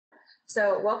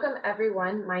So welcome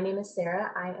everyone. My name is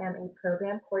Sarah. I am a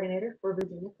program coordinator for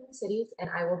Virginia Clean Cities, and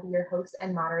I will be your host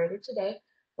and moderator today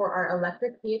for our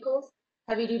electric vehicles,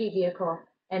 heavy duty vehicle,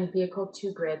 and vehicle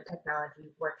to grid technology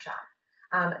workshop.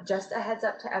 Just a heads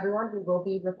up to everyone, we will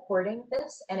be recording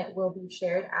this and it will be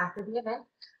shared after the event.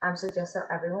 So just so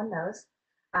everyone knows,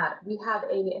 we have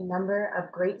a number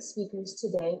of great speakers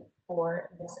today for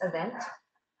this event.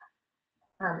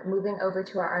 Moving over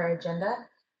to our agenda,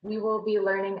 we will be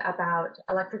learning about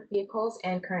electric vehicles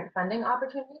and current funding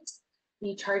opportunities,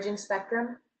 the charging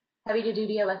spectrum,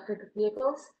 heavy-duty electric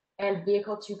vehicles, and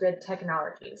vehicle-to-grid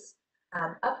technologies.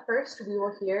 Up first, we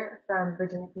will hear from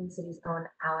Virginia Clean Cities' own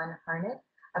Alleyn Harned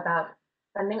about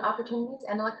funding opportunities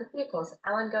and electric vehicles.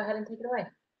 Alleyn, go ahead and take it away.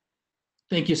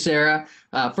 Thank you, Sarah.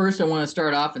 First, I want to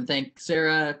start off and thank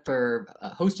Sarah for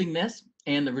hosting this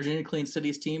and the Virginia Clean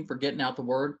Cities team for getting out the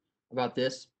word about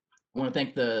this. I want to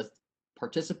thank the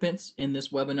participants in this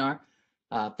webinar.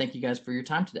 Thank you guys for your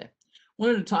time today.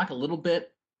 Wanted to talk a little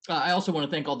bit. I also want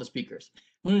to thank all the speakers.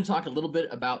 Wanted to talk a little bit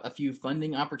about a few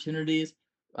funding opportunities.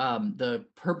 The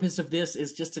purpose of this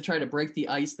is just to try to break the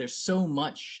ice. There's so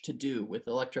much to do with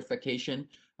electrification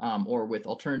or with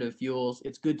alternative fuels.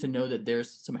 It's good to know that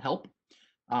there's some help.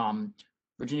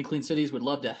 Virginia Clean Cities would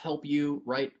love to help you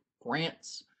write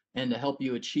grants and to help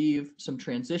you achieve some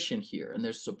transition here. And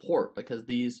there's support because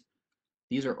these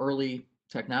are early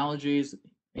technologies.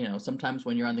 You know, sometimes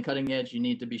when you're on the cutting edge, you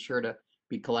need to be sure to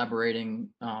be collaborating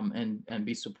and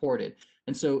be supported.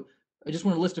 And so I just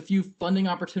want to list a few funding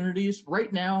opportunities.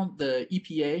 Right now, the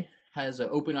EPA has an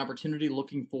open opportunity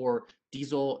looking for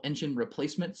diesel engine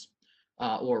replacements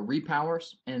or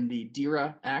repowers, and the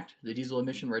DERA Act, the Diesel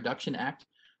Emission Reduction Act,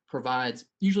 provides,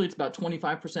 usually it's about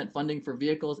 25% funding for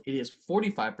vehicles. It is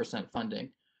 45% funding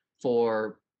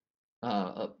for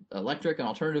electric and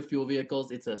alternative fuel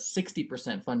vehicles. It's a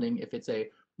 60% funding if it's a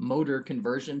motor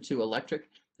conversion to electric.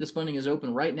 This funding is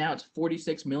open right now. It's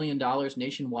 $46 million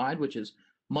nationwide, which is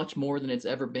much more than it's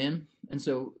ever been. And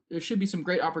so there should be some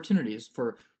great opportunities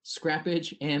for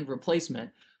scrappage and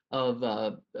replacement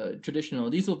of traditional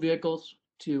diesel vehicles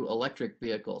to electric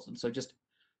vehicles. And so just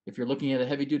if you're looking at a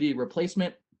heavy duty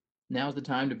replacement, now's the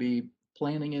time to be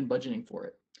planning and budgeting for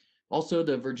it. Also,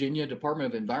 the Virginia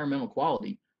Department of Environmental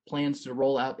Quality plans to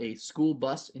roll out a school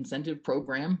bus incentive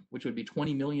program, which would be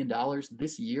 $20 million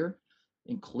this year,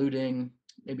 including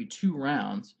maybe 2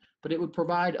 rounds, but it would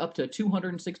provide up to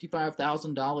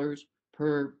 $265,000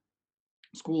 per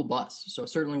school bus. So I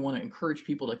certainly want to encourage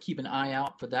people to keep an eye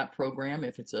out for that program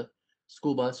if it's a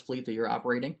school bus fleet that you're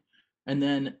operating. And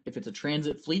then if it's a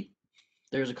transit fleet,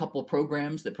 there's a couple of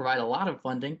programs that provide a lot of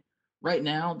funding. Right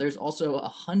now, there's also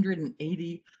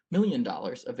 $180 million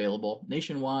available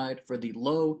nationwide for the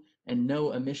Low and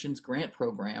No Emissions Grant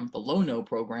Program. The Low No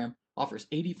program offers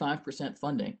 85%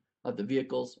 funding of the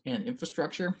vehicles and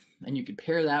infrastructure, and you could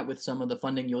pair that with some of the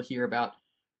funding you'll hear about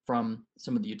from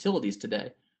some of the utilities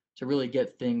today to really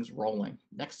get things rolling.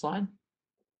 Next slide.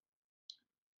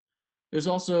 There's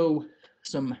also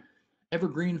some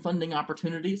evergreen funding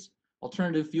opportunities.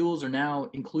 Alternative fuels are now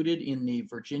included in the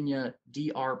Virginia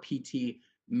DRPT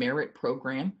merit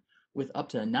program with up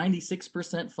to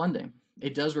 96% funding.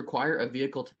 It does require a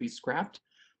vehicle to be scrapped,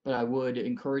 but I would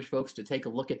encourage folks to take a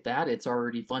look at that. It's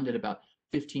already funded about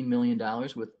 $15 million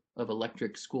of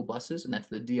electric school buses, and that's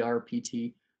the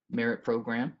DRPT merit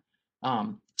program.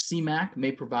 CMAQ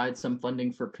may provide some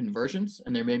funding for conversions,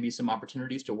 and there may be some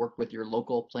opportunities to work with your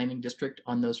local planning district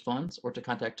on those funds or to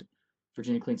contact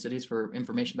Virginia Clean Cities for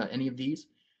information about any of these.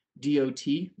 DOT,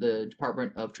 the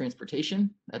Department of Transportation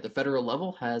at the federal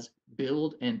level, has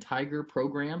Build and Tiger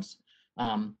programs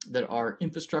that are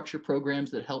infrastructure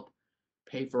programs that help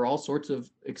pay for all sorts of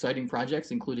exciting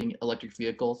projects, including electric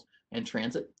vehicles and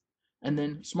transit. And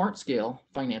then Smart Scale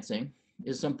financing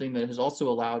is something that has also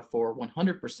allowed for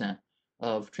 100%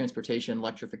 of transportation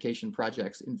electrification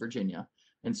projects in Virginia.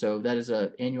 And so that is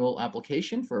an annual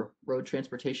application for road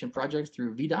transportation projects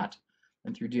through VDOT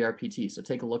and through DRPT. So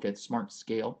take a look at Smart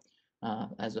Scale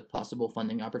as a possible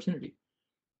funding opportunity.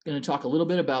 I'm going to talk a little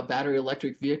bit about battery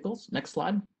electric vehicles. Next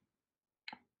slide.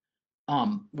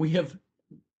 We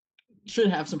should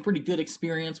have some pretty good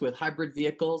experience with hybrid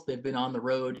vehicles. They've been on the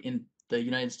road in the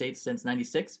United States since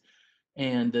 '96,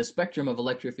 and the spectrum of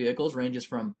electric vehicles ranges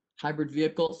from hybrid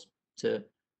vehicles to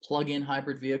plug-in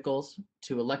hybrid vehicles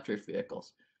to electric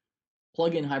vehicles.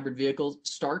 Plug-in hybrid vehicles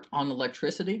start on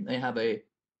electricity. They have a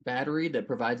battery that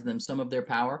provides them some of their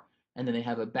power, and then they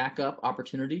have a backup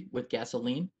opportunity with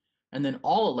gasoline. And then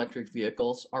all electric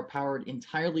vehicles are powered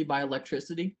entirely by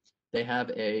electricity. They have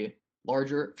a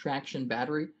larger traction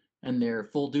battery, and their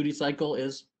full duty cycle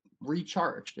is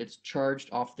recharged. It's charged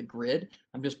off the grid.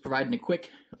 I'm just providing a quick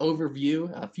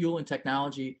overview, fuel and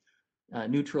technology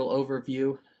neutral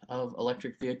overview of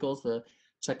electric vehicles. The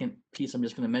second piece I'm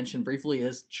just going to mention briefly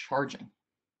is charging.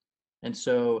 And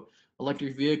so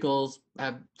electric vehicles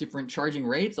have different charging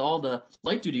rates. All the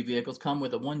light duty vehicles come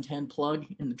with a 110 plug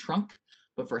in the trunk,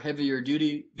 but for heavier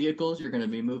duty vehicles, you're going to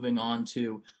be moving on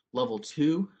to level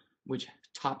 2, which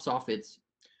tops off its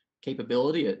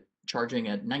capability at charging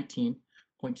at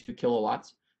 19.2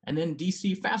 kilowatts. And then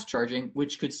DC fast charging,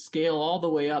 which could scale all the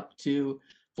way up to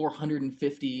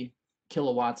 450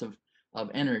 kilowatts of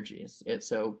energy.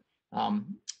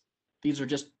 These are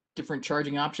just different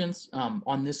charging options.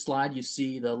 On this slide, you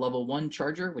see the level 1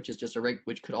 charger, which is just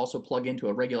which could also plug into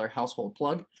a regular household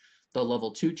plug. The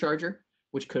level 2 charger,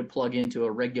 which could plug into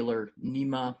a regular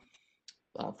NEMA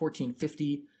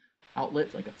 1450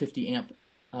 outlet, like a 50 amp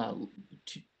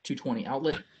 220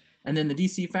 outlet. And then the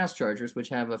DC fast chargers, which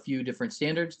have a few different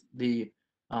standards. The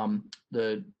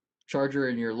charger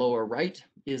in your lower right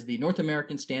is the North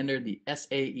American standard, the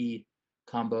SAE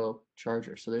combo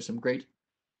charger. So there's some great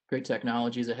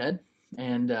technologies ahead.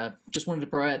 And just wanted to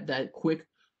provide that quick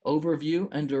overview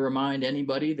and to remind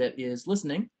anybody that is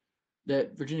listening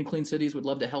that Virginia Clean Cities would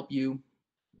love to help you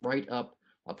write up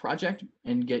a project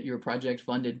and get your project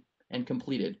funded and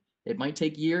completed. It might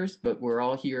take years, but we're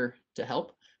all here to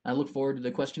help. I look forward to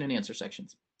the question and answer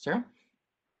sections. Sarah?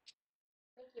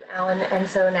 Thank you, Alan. And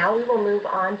so now we will move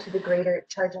on to the greater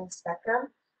charging spectrum.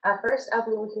 First up,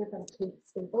 we will hear from Kate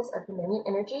Staples of Dominion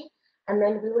Energy, and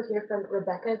then we will hear from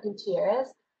Rebecca Gutierrez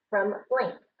from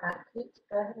Blank. Kate,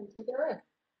 go ahead and take it away.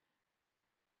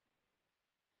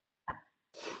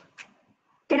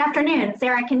 Good afternoon.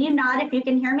 Sarah, can you nod if you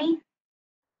can hear me?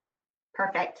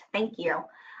 Perfect. Thank you.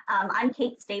 I'm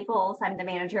Kate Staples. I'm the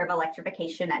manager of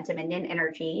electrification at Dominion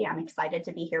Energy. I'm excited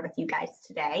to be here with you guys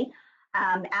today.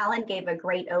 Alan gave a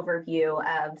great overview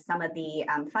of some of the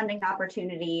funding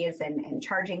opportunities and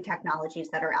charging technologies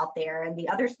that are out there. And the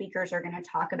other speakers are going to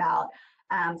talk about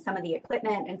some of the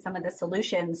equipment and some of the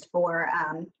solutions for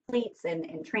fleets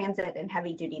and transit and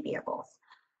heavy duty vehicles.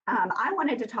 I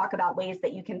wanted to talk about ways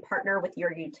that you can partner with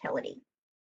your utility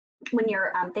when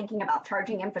you're thinking about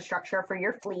charging infrastructure for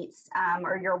your fleets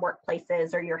or your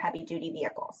workplaces or your heavy duty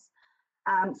vehicles.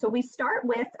 So we start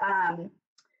with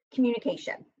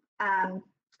communication.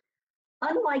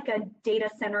 Unlike a data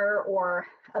center or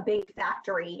a big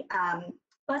factory,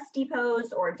 bus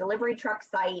depots or delivery truck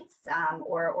sites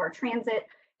or transit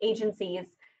agencies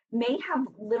may have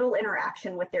little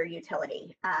interaction with their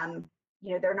utility.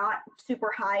 You know, they're not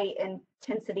super high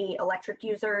intensity electric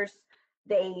users.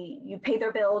 You pay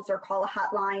their bills or call a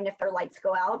hotline if their lights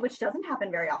go out, which doesn't happen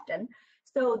very often.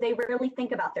 So they rarely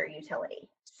think about their utility.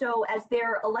 So as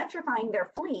they're electrifying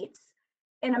their fleets,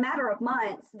 in a matter of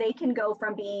months, they can go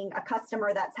from being a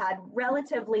customer that's had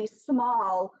relatively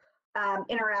small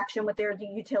interaction with their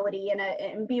utility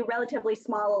and be a relatively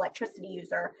small electricity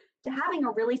user to having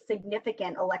a really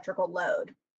significant electrical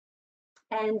load.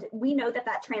 And we know that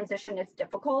that transition is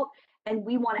difficult, and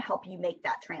we want to help you make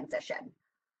that transition.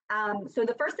 So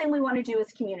the first thing we want to do is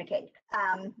communicate.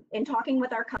 In talking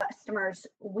with our customers,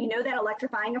 we know that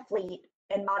electrifying a fleet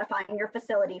and modifying your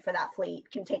facility for that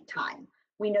fleet can take time.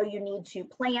 We know you need to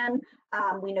plan.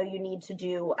 We know you need to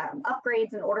do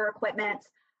upgrades and order equipment.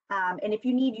 And if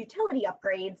you need utility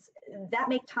upgrades, that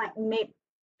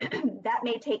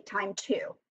may take time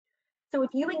too. So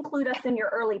if you include us in your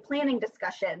early planning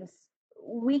discussions,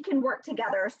 we can work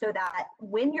together so that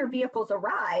when your vehicles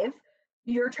arrive,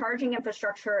 your charging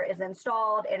infrastructure is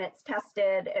installed and it's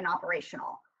tested and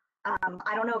operational.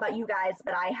 I don't know about you guys,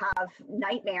 but I have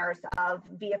nightmares of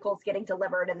vehicles getting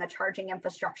delivered and the charging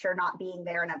infrastructure not being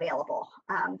there and available.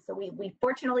 So we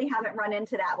fortunately haven't run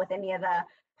into that with any of the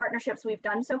partnerships we've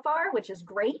done so far, which is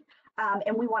great.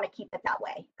 And we want to keep it that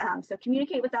way. So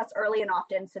communicate with us early and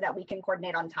often so that we can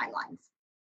coordinate on timelines.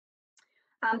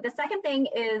 The second thing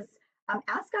is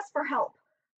ask us for help.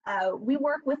 We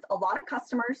work with a lot of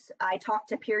customers. I talk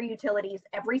to peer utilities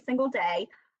every single day.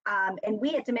 And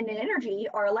we at Dominion Energy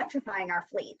are electrifying our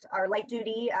fleet, our light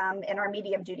duty and our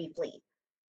medium duty fleet.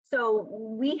 So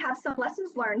we have some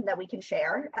lessons learned that we can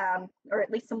share, or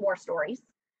at least some war stories.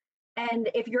 And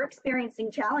if you're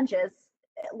experiencing challenges,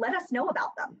 let us know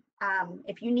about them.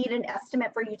 If you need an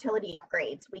estimate for utility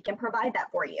upgrades, we can provide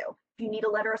that for you. If you need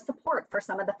a letter of support for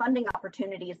some of the funding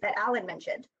opportunities that Alan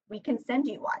mentioned, we can send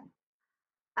you one.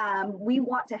 We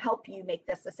want to help you make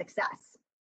this a success.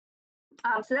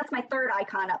 So that's my third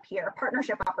icon up here,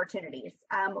 partnership opportunities.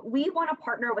 We want to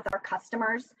partner with our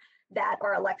customers that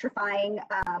are electrifying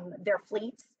their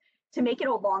fleets to make it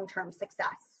a long-term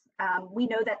success. We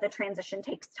know that the transition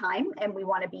takes time, and we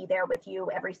want to be there with you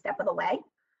every step of the way.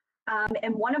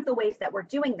 And one of the ways that we're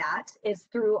doing that is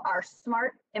through our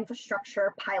Smart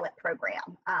Infrastructure Pilot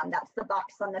Program. That's the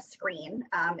box on the screen.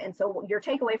 And so your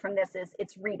takeaway from this is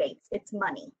it's rebates, it's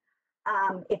money.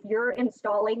 If you're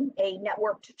installing a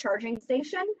networked charging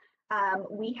station,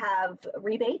 we have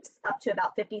rebates up to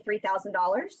about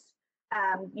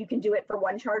 $53,000. You can do it for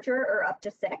one charger or up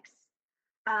to 6.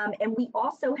 And we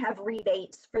also have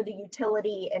rebates for the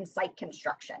utility and site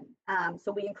construction.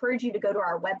 So we encourage you to go to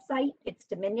our website. It's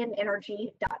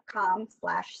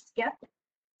dominionenergy.com/skip.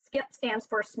 SKIP stands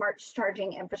for Smart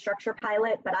Charging Infrastructure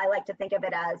Pilot, but I like to think of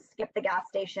it as skip the gas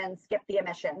station, skip the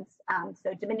emissions.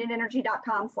 So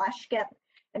dominionenergy.com/skip,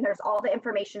 and there's all the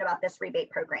information about this rebate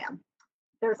program.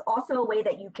 There's also a way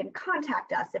that you can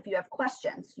contact us if you have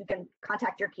questions. You can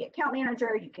contact your key account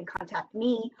manager, you can contact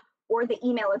me, or the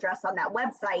email address on that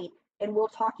website, and we'll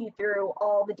talk you through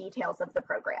all the details of the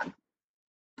program.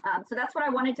 So that's what I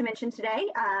wanted to mention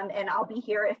today, and I'll be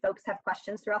here if folks have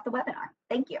questions throughout the webinar.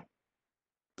 Thank you.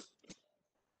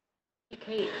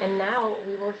 Okay, and now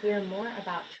we will hear more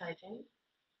about charging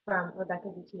from Rebecca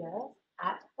Gutierrez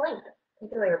at Blink.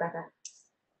 Take it away, Rebecca.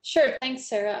 Sure, thanks,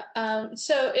 Sarah.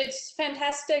 So it's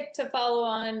fantastic to follow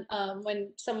on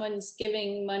when someone's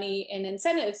giving money and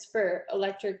incentives for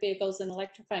electric vehicles and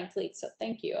electrifying fleets. So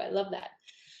thank you, I love that.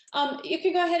 You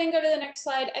can go ahead and go to the next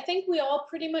slide. I think we all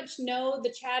pretty much know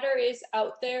the chatter is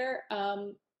out there.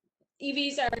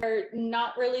 EVs are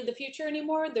not really the future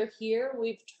anymore. They're here.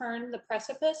 We've turned the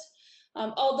precipice.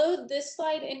 Although this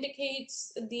slide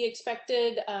indicates the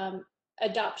expected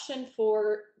adoption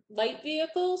for light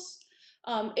vehicles,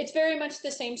 it's very much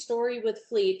the same story with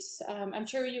fleets. I'm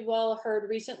sure you've all heard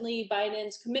recently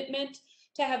Biden's commitment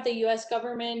to have the US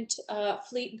government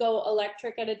fleet go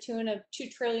electric at a tune of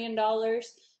 $2 trillion.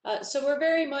 So we're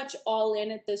very much all in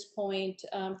at this point,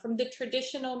 from the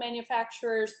traditional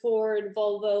manufacturers, Ford,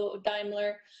 Volvo,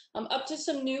 Daimler, up to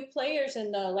some new players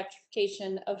in the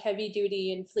electrification of heavy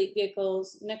duty and fleet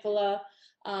vehicles. Nikola,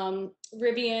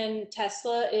 Rivian,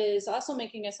 Tesla is also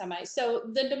making a semi. So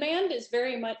the demand is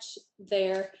very much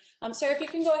there. Sarah, if you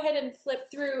can go ahead and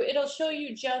flip through, it'll show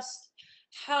you just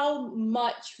how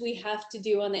much we have to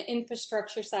do on the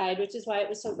infrastructure side, which is why it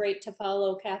was so great to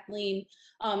follow Kathleen.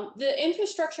 The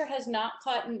infrastructure has not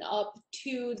caught up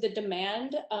to the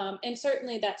demand, and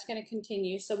certainly that's going to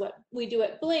continue. So what we do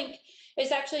at Blink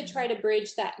is actually try to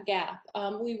bridge that gap.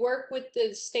 We work with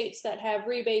the states that have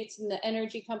rebates and the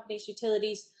energy companies,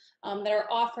 utilities that are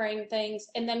offering things,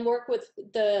 and then work with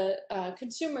the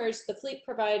consumers, the fleet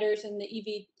providers, and the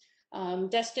EV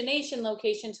destination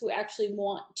locations who actually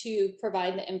want to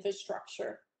provide the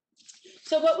infrastructure.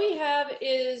 So what we have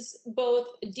is both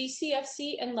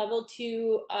DCFC and level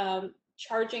 2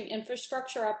 charging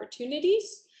infrastructure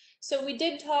opportunities. So we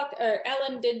did talk, or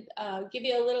Ellen did give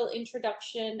you a little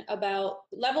introduction about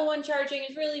level 1 charging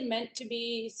is really meant to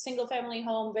be single family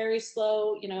home, very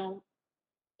slow, you know,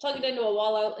 plug it into a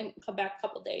wall out and come back a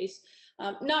couple days.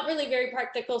 Not really very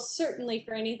practical, certainly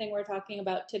for anything we're talking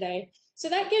about today. So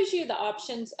that gives you the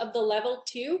options of the level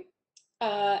 2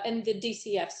 and the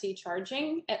DCFC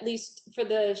charging, at least for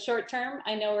the short term.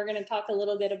 I know we're going to talk a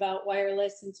little bit about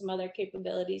wireless and some other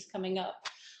capabilities coming up.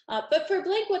 But for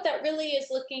Blink, what that really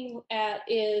is looking at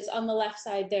is on the left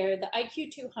side there, the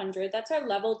IQ200. That's our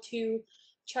level 2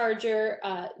 charger,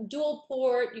 dual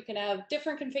port. You can have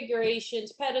different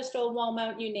configurations, pedestal, wall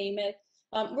mount, you name it.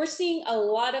 We're seeing a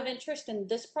lot of interest in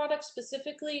this product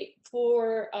specifically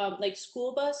for like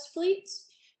school bus fleets,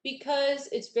 because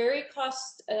it's very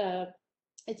cost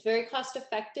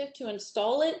effective to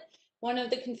install it. One of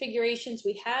the configurations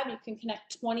we have, you can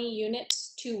connect 20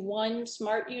 units to one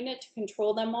smart unit to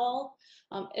control them all.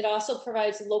 It also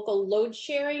provides local load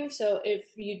sharing. So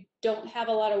if you don't have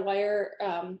a lot of wire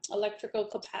electrical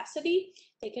capacity,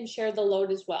 they can share the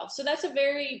load as well. So that's a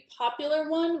very popular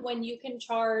one when you can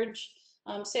charge,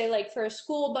 say like for a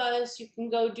school bus, you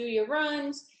can go do your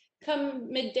runs, come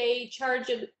midday, charge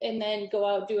it, and then go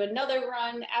out, do another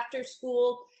run after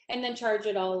school, and then charge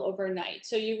it all overnight.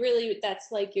 So you really,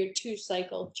 that's like your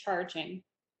 2-cycle charging.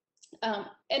 And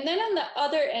then on the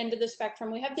other end of the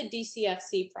spectrum, we have the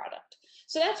DCFC product.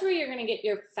 So that's where you're going to get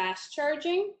your fast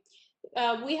charging.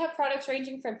 We have products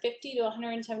ranging from 50 to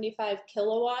 175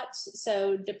 kilowatts.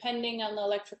 So depending on the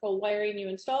electrical wiring you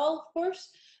install, of course,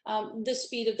 the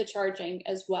speed of the charging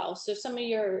as well. So some of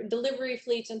your delivery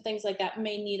fleets and things like that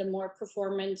may need a more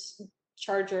performance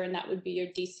charger, and that would be your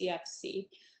DCFC.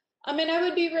 And I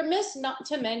would be remiss not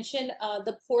to mention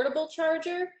the portable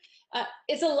charger.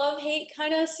 It's a love-hate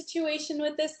kind of situation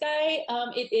with this guy.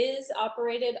 It is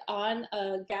operated on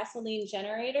a gasoline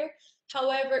generator.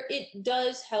 However, it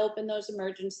does help in those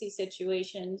emergency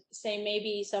situations. Say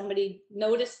maybe somebody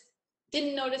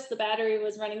didn't notice the battery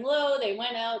was running low, they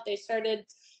went out, they started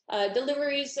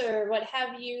deliveries or what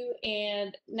have you,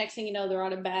 and next thing you know, they're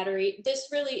out of battery. This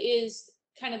really is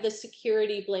kind of the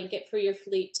security blanket for your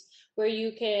fleet, where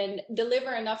you can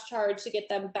deliver enough charge to get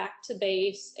them back to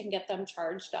base and get them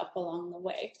charged up along the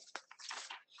way.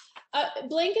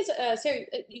 Blank is, Sarah,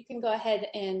 you can go ahead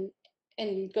and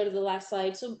go to the last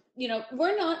slide. So, you know,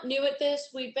 we're not new at this.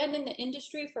 We've been in the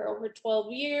industry for over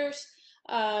 12 years.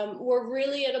 We're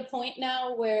really at a point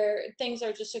now where things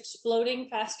are just exploding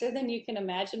faster than you can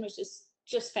imagine, which is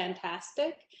just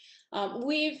fantastic.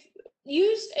 We've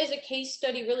used as a case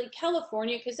study really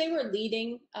California, because they were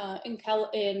leading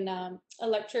in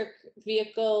electric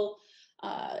vehicle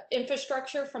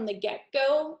infrastructure from the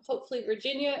get-go. Hopefully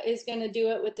Virginia is going to do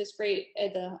it with this great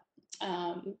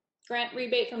grant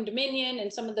rebate from Dominion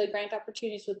and some of the grant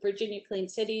opportunities with Virginia Clean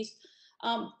Cities.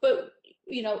 But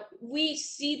you know, we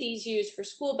see these used for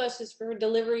school buses, for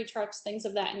delivery trucks, things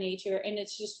of that nature, and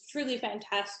it's just truly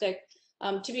fantastic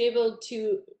to be able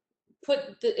to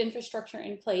put the infrastructure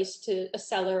in place to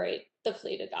accelerate the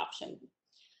fleet adoption.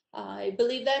 I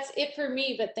believe that's it for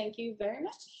me, but thank you very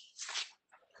much.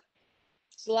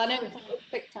 It's a lot of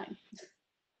quick time.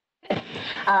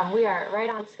 We are right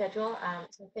on schedule,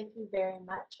 so thank you very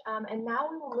much. And now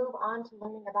we will move on to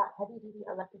learning about heavy-duty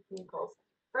electric vehicles.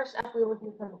 First up, we will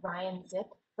hear from Ryan Zick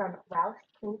from ROUSH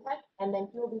CleanTech, and then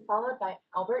he will be followed by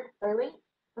Albert Burleigh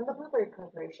from the Bluebird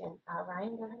Corporation.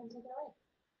 Ryan, go ahead and take it away.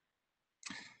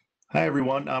 Hi,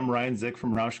 everyone. I'm Ryan Zick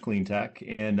from ROUSH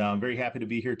CleanTech, and I'm very happy to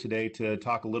be here today to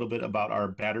talk a little bit about our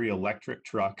battery electric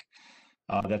truck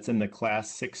that's in the Class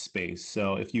 6 space.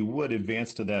 So if you would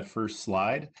advance to that first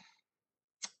slide.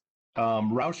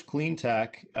 ROUSH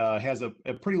CleanTech has a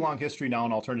pretty long history now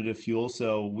in alternative fuels.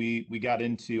 So we got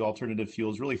into alternative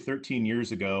fuels really 13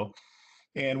 years ago,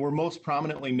 and we're most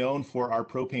prominently known for our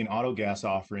propane autogas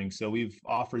offering. So we've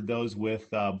offered those with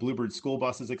Bluebird school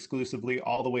buses exclusively,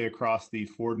 all the way across the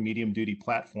Ford medium duty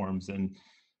platforms. And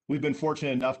we've been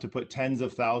fortunate enough to put tens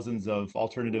of thousands of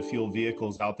alternative fuel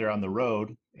vehicles out there on the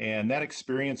road. And that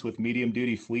experience with medium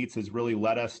duty fleets has really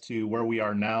led us to where we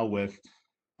are now with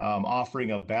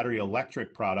offering a battery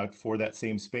electric product for that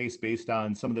same space, based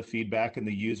on some of the feedback and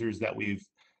the users that we've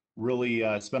really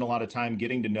spent a lot of time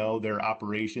getting to know their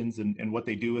operations and what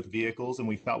they do with vehicles. And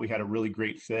we thought we had a really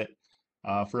great fit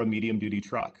for a medium duty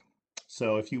truck.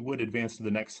 So if you would advance to the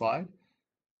next slide.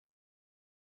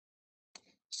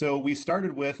 So we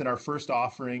started with, in our first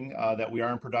offering that we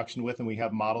are in production with, and we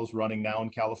have models running now in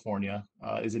California,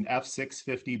 is an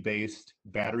F650 based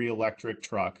battery electric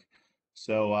truck.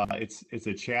 So it's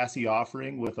a chassis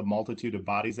offering with a multitude of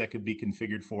bodies that could be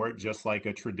configured for it, just like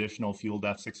a traditional fueled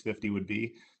F650 would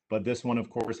be. But this one, of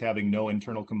course, having no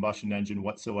internal combustion engine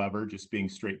whatsoever, just being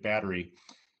straight battery.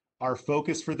 Our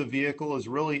focus for the vehicle is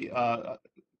really,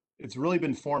 it's really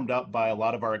been formed up by a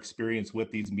lot of our experience with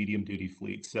these medium duty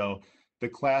fleets. So the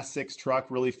Class 6 truck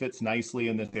really fits nicely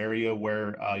in this area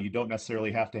where you don't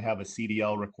necessarily have to have a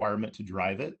CDL requirement to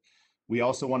drive it. We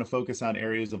also want to focus on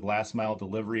areas of last mile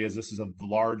delivery, as this is a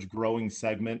large growing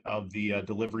segment of the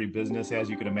delivery business. As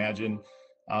you can imagine,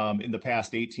 in the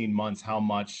past 18 months, how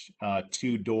much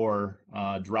two-door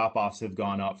drop-offs have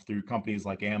gone up through companies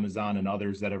like Amazon and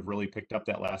others that have really picked up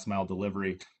that last mile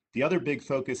delivery. The other big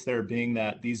focus there being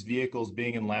that these vehicles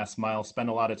being in last mile spend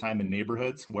a lot of time in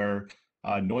neighborhoods where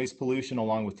noise pollution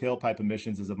along with tailpipe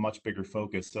emissions is a much bigger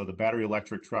focus. So the battery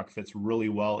electric truck fits really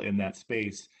well in that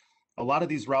space. A lot of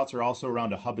these routes are also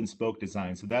around a hub and spoke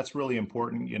design. So that's really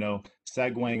important, you know,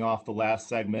 segueing off the last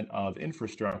segment of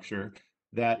infrastructure,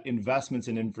 that investments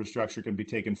in infrastructure can be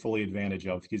taken fully advantage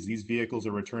of, because these vehicles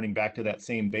are returning back to that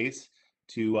same base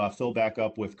to fill back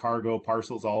up with cargo,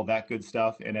 parcels, all of that good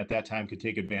stuff. And at that time could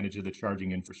take advantage of the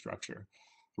charging infrastructure.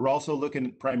 We're also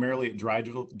looking primarily at dry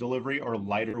delivery or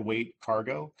lighter weight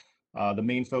cargo. The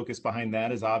main focus behind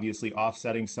that is obviously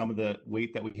offsetting some of the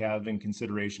weight that we have in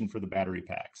consideration for the battery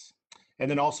packs. And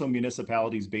then also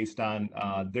municipalities based on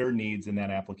their needs in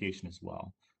that application as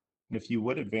well. And if you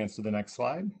would advance to the next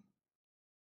slide.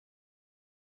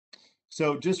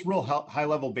 So just real high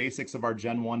level basics of our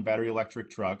Gen 1 battery electric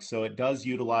truck. So it does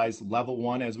utilize level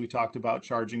 1, as we talked about,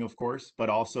 charging, of course, but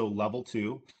also level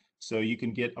 2. So you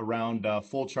can get around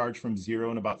full charge from 0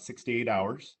 in about 6 to 8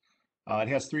 hours. It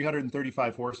has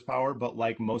 335 horsepower, but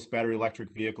like most battery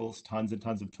electric vehicles, tons and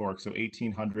tons of torque. So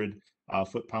 1,800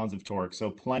 foot-pounds of torque. So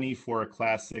plenty for a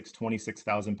Class 6,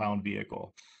 26,000 pound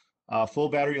vehicle. Full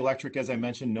battery electric, as I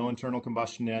mentioned, no internal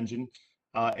combustion engine.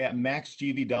 At max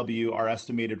GVW, our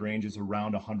estimated range is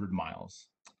around 100 miles.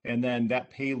 And then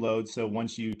that payload, so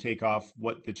once you take off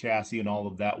what the chassis and all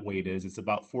of that weight is, it's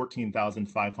about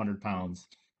 14,500 pounds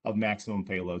of maximum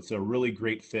payload. So a really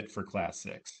great fit for Class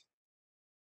 6.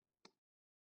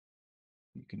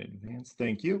 You can advance,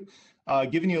 thank you.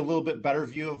 Giving you a little bit better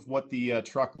view of what the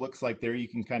truck looks like there. You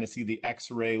can kind of see the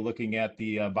X-ray looking at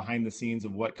the behind the scenes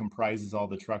of what comprises all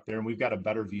the truck there. And we've got a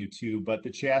better view too, but the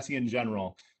chassis in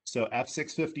general. So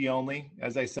F650 only,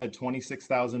 as I said,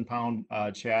 26,000 pound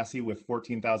chassis with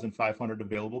 14,500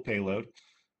 available payload,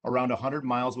 around 100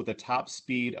 miles with a top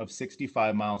speed of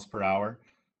 65 miles per hour.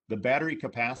 The battery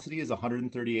capacity is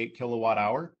 138 kilowatt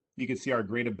hour. You can see our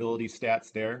gradability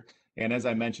stats there. And as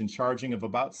I mentioned, charging of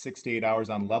about 6 to 8 hours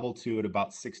on level 2 at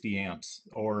about 60 amps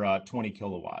or 20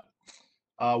 kilowatt.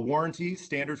 Warranty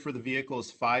standard for the vehicle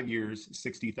is 5 years,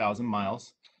 60,000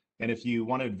 miles. And if you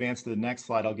want to advance to the next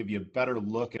slide, I'll give you a better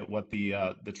look at what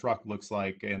the truck looks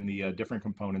like and the different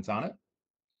components on it.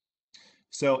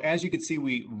 So as you can see,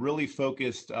 we really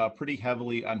focused pretty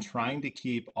heavily on trying to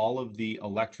keep all of the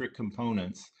electric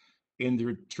components in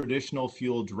the traditional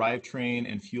fuel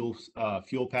drivetrain and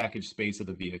fuel package space of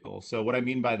the vehicle. So what I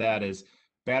mean by that is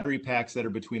battery packs that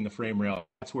are between the frame rail.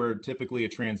 That's where typically a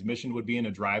transmission would be in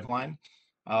a driveline.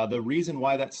 The reason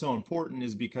why that's so important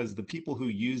is because the people who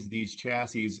use these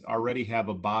chassis already have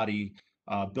a body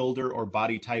builder or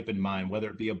body type in mind, whether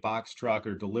it be a box truck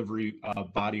or delivery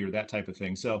body or that type of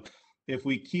thing. So if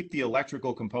we keep the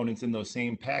electrical components in those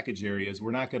same package areas,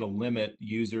 we're not going to limit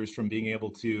users from being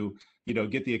able to,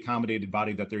 get the accommodated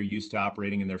body that they're used to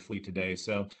operating in their fleet today.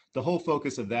 So the whole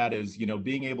focus of that is,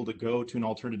 being able to go to an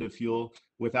alternative fuel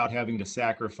without having to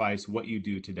sacrifice what you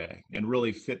do today and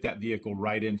really fit that vehicle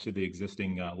right into the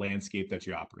existing landscape that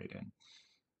you operate in.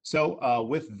 So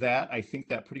with that, I think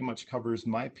that pretty much covers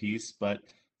my piece, but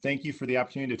thank you for the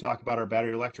opportunity to talk about our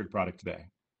battery electric product today.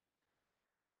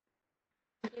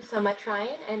 Thank you so much,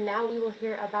 Ryan. And now we will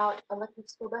hear about electric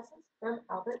school buses from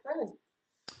Burleigh.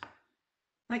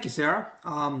 Thank you, Sarah.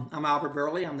 I'm Albert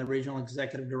Burleigh. I'm the Regional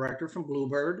Executive Director from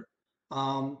Bluebird.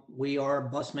 We are a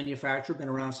bus manufacturer, been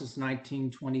around since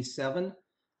 1927.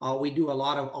 We do a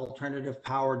lot of alternative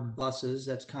powered buses.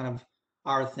 That's kind of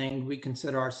our thing. We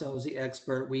consider ourselves the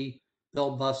expert. We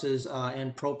build buses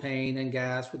in propane and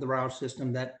gas with the ROUSH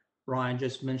system that Ryan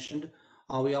just mentioned.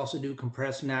 We also do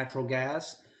compressed natural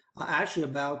gas. Actually,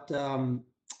 about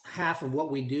half of what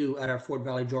we do at our Fort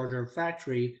Valley, Georgia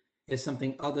factory is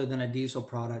something other than a diesel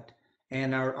product.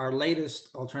 And our latest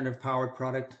alternative powered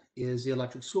product is the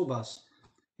electric school bus.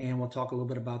 And we'll talk a little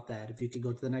bit about that. If you could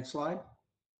go to the next slide.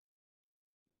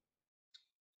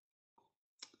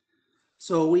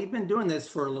 So we've been doing this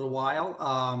for a little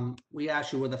while. We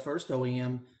actually were the first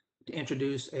OEM to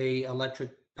introduce a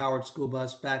electric powered school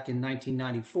bus back in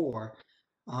 1994.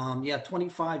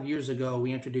 25 years ago,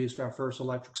 we introduced our first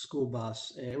electric school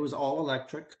bus. It was all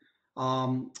electric.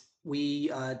 We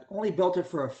only built it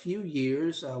for a few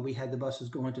years. We had the buses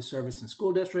go into service in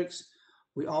school districts.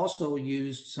 We also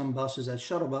used some buses as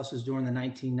shuttle buses during the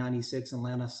 1996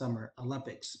 Atlanta Summer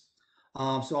Olympics.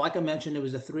 So like I mentioned, it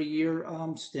was a 3-year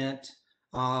stint.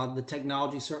 The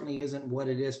technology certainly isn't what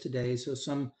it is today. So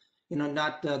some,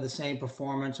 not the same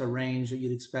performance or range that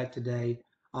you'd expect today.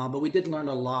 But we did learn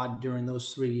a lot during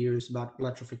those 3 years about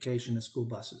electrification of school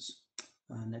buses.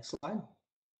 Next slide.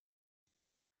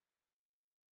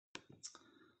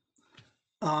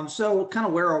 So kind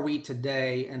of where are we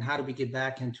today and how do we get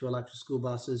back into electric school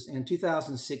buses? In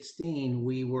 2016,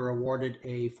 we were awarded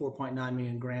a $4.9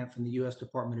 million grant from the U.S.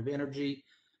 Department of Energy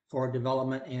for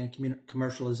development and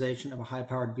commercialization of a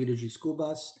high-powered V2G school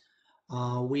bus.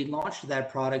 We launched that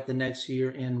product the next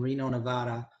year in Reno,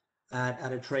 Nevada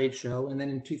at a trade show. And then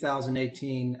in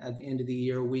 2018, at the end of the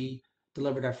year, we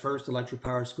delivered our first electric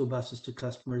powered school buses to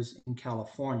customers in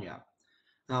California.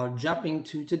 Now, jumping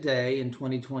to today in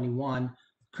 2021,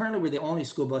 currently we're the only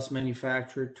school bus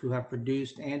manufacturer to have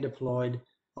produced and deployed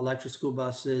electric school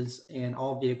buses in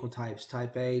all vehicle types,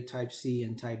 Type A, Type C,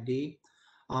 and Type D.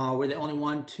 We're the only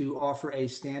one to offer a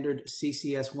standard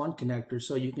CCS1 connector,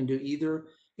 so you can do either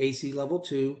AC level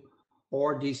 2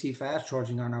 or DC fast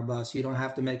charging on our bus. You don't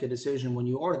have to make a decision when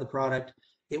you order the product.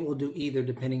 It will do either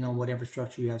depending on what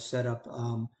infrastructure you have set up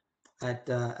at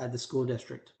the school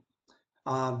district.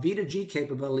 V2G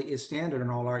capability is standard in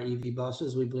all our EV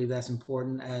buses. We believe that's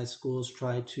important as schools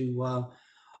try to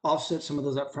offset some of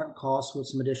those upfront costs with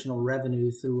some additional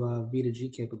revenue through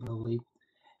V2G capability.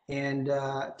 And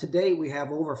today we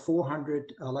have over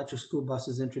 400 electric school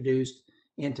buses introduced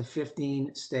into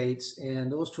 15 states, and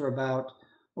those to about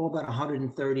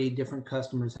 130 different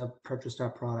customers have purchased our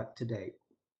product to date.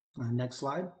 Next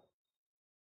slide.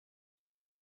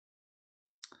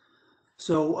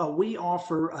 So we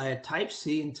offer a Type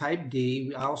C and Type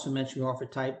D. I also mentioned we offer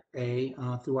Type A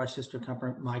through our sister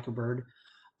company, Microbird.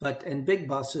 But in big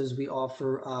buses, we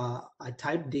offer a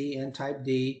Type D and Type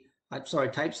D. I'm sorry,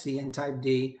 Type C and Type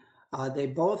D. They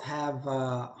both have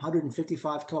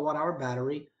 155 kilowatt hour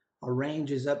battery. Our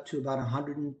range is up to about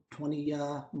 120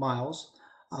 miles.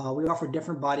 We offer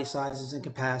different body sizes and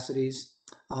capacities.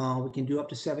 We can do up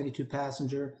to 72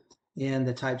 passenger in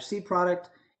the Type C product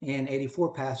and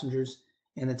 84 passengers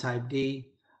in the Type D.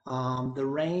 The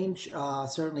range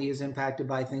certainly is impacted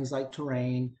by things like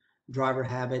terrain, driver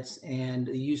habits, and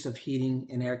the use of heating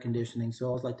and air conditioning. So I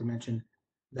always like to mention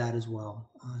that as well.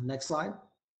 Next slide.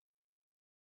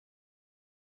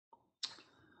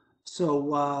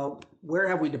 So where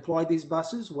have we deployed these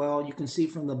buses? Well, you can see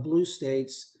from the blue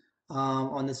states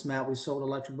on this map, we sold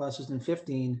electric buses in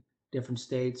 15 different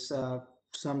states,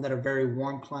 some that are very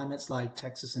warm climates like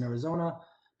Texas and Arizona,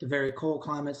 to very cold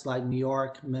climates like New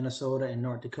York, Minnesota, and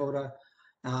North Dakota.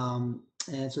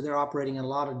 And so they're operating in a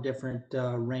lot of different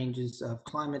ranges of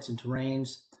climates and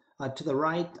terrains. To the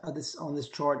right of on this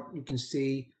chart, you can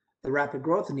see the rapid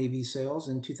growth in EV sales.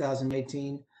 In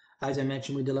 2018, as I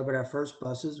mentioned, we delivered our first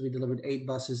buses. We delivered 8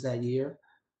 buses that year.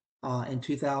 In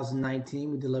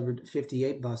 2019, we delivered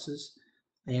 58 buses.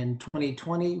 In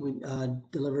 2020, we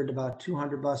delivered about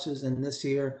 200 buses. And this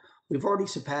year, we've already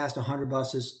surpassed 100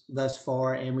 buses thus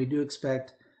far. And we do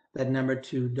expect that number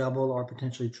to double or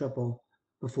potentially triple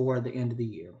before the end of the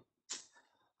year.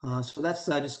 So that's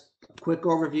just a quick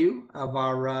overview of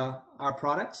our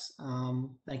products.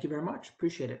 Thank you very much.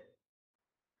 Appreciate it.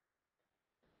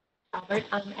 Albert,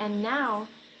 and now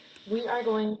we are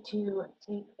going to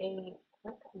take a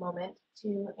quick moment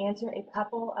to answer a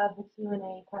couple of the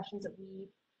Q&A questions that we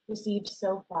received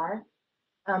so far.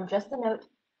 Just a note,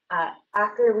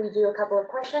 after we do a couple of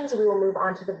questions, we will move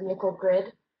on to the vehicle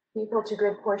to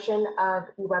grid portion of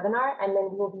the webinar, and then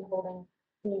we will be holding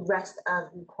the rest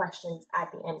of the questions at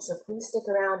the end. So please stick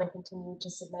around and continue to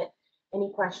submit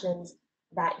any questions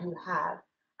that you have.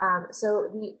 So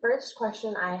the first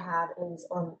question I have is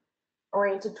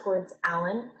oriented towards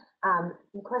Alleyn.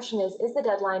 The question is the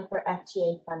deadline for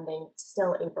FTA funding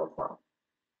still April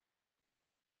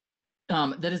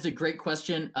 12th? That is a great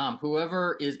question.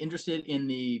 Whoever is interested in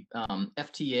the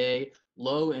FTA,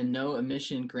 low and no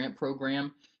emission grant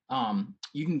program,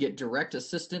 you can get direct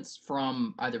assistance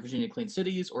from either Virginia Clean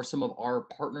Cities or some of our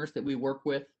partners that we work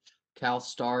with,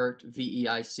 CalSTART,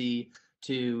 VEIC,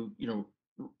 to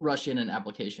rush in an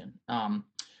application.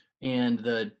 And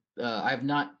the I have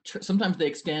not. Sometimes they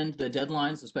extend the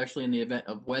deadlines, especially in the event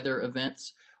of weather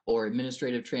events or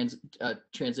administrative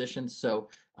transitions. So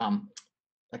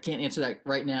I can't answer that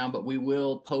right now, but we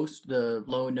will post the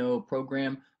low-no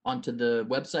program onto the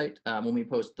website when we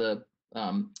post the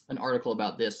an article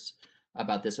about this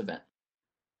event.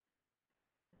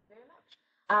 Very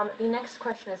much. The next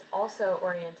question is also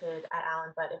oriented at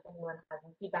Alleyn, but if anyone has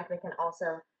any feedback, they can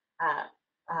also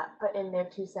put in their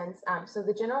 2 cents. So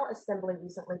the General Assembly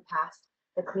recently passed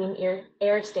the Clean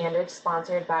Air Standards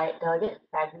sponsored by Delegate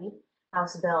Bagley,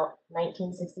 House Bill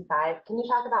 1965. Can you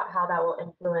talk about how that will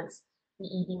influence the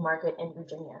EV market in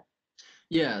Virginia?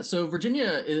 Yeah, so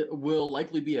Virginia will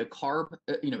likely be a CARB,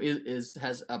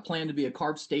 has a plan to be a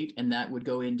CARB state, and that would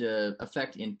go into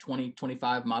effect in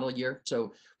 2025 model year.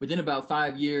 So within about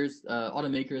 5 years,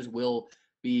 automakers will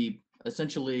be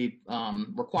essentially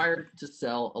required to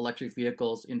sell electric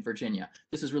vehicles in Virginia.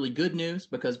 This is really good news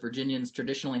because Virginians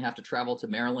traditionally have to travel to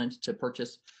Maryland to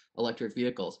purchase electric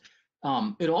vehicles.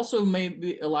 It also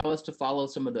may allow us to follow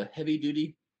some of the heavy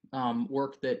duty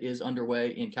work that is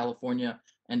underway in California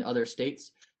and other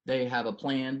states. They have a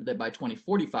plan that by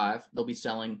 2045, they'll be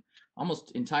selling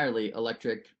almost entirely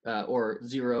electric or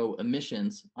zero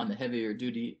emissions on the heavier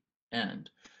duty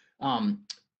end.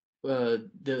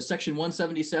 The Section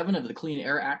 177 of the Clean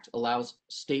Air Act allows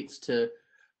states to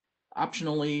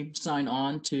optionally sign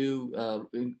on to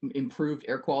improved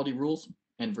air quality rules,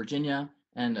 and Virginia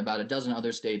and about a dozen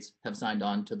other states have signed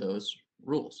on to those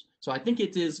rules. So I think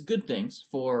it is good things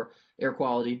for air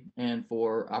quality and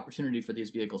for opportunity for these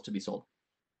vehicles to be sold.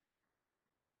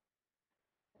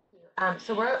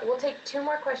 So we'll take 2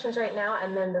 more questions right now,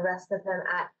 and then the rest of them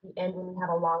at the end when we have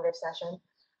a longer session.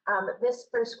 This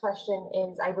first question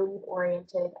is, I believe,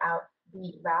 oriented out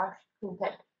the ROUSH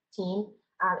CleanTech team.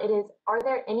 It is, are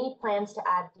there any plans to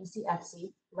add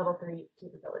DCFC level 3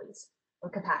 capabilities or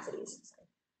capacities? Sorry.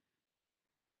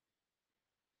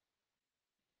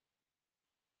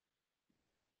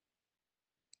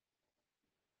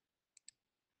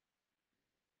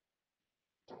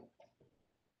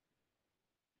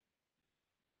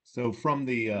 So from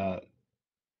the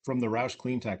from the ROUSH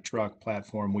CleanTech truck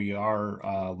platform, we are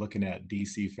looking at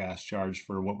DC fast charge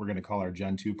for what we're going to call our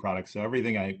Gen 2 product. So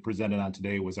everything I presented on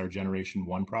today was our Generation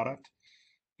 1 product.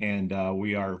 And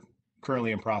we are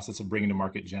currently in process of bringing to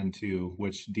market Gen 2,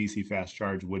 which DC fast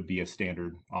charge would be a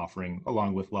standard offering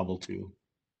along with level 2.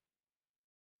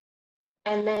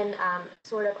 And then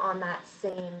sort of on that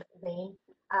same vein,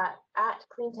 at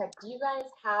CleanTech, do you guys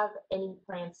have any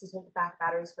plans to take back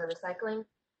batteries for recycling?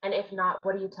 And if not,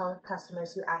 what do you tell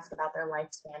customers who ask about their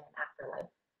lifespan and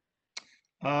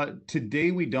afterlife? Today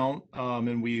we don't,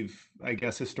 and I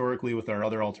guess historically with our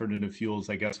other alternative fuels,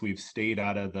 I guess we've stayed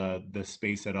out of the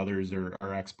space that others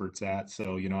are experts at.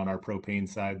 So, you know, on our propane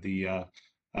side, the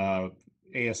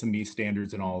ASME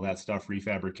standards and all of that stuff,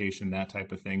 refabrication, that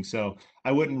type of thing. So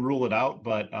I wouldn't rule it out,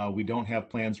 but we don't have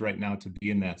plans right now to be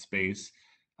in that space.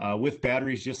 With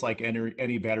batteries, just like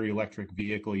any battery electric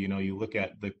vehicle, you know, you look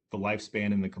at the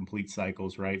lifespan and the complete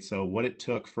cycles, right? So what it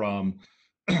took from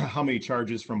how many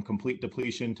charges from complete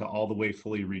depletion to all the way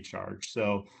fully recharged.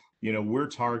 So, you know, we're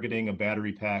targeting a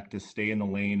battery pack to stay in the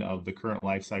lane of the current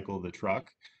life cycle of the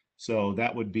truck. So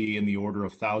that would be in the order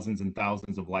of thousands and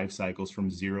thousands of life cycles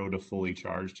from 0 to fully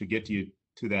charged to get you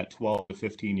to that 12 to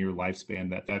 15-year lifespan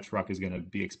that truck is going to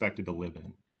be expected to live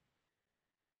in.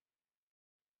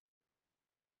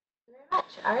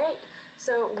 All right,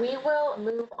 so we will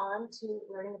move on to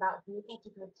learning about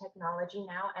vehicle-to-grid technology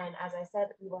now. And as I said,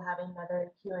 we will have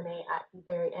another Q&A at the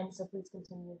very end, so please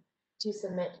continue to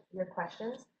submit your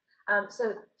questions.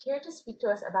 So here to speak to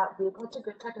us about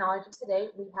vehicle-to-grid technology today,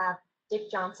 we have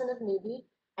Dick Johnson of NUVVE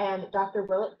and Dr.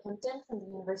 Willett Kempton from the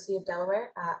University of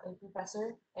Delaware, a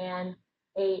professor and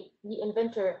the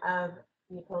inventor of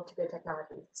vehicle-to-grid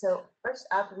technology. So first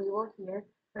up, we will hear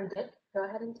from Dick. Go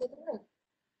ahead and take it away.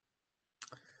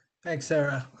 Thanks,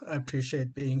 Sarah. I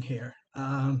appreciate being here.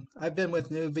 I've been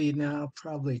with NUVVE now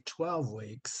probably 12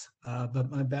 weeks, but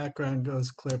my background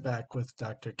goes clear back with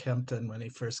Dr. Kempton when he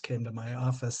first came to my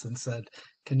office and said,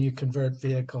 can you convert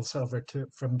vehicles over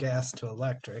from gas to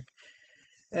electric?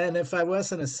 And if I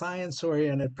wasn't a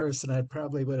science-oriented person, I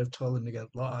probably would have told him to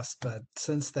get lost. But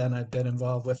since then, I've been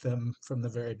involved with him from the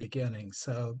very beginning.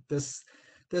 So this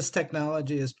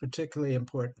technology is particularly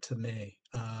important to me,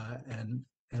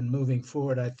 and moving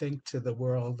forward, I think, to the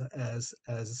world as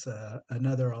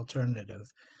another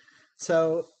alternative.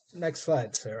 So next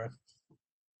slide, Sarah.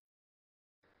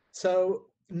 So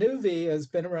NUVVE has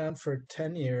been around for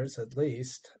 10 years at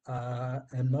least,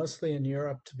 and mostly in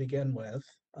Europe to begin with.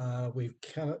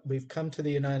 We've come to the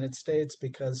United States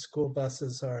because school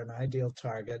buses are an ideal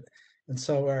target, and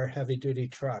so are heavy-duty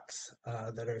trucks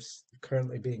that are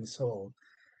currently being sold.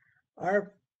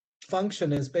 Our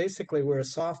function is basically we're a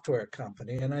software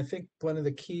company, and I think one of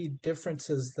the key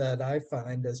differences that I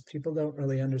find is people don't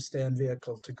really understand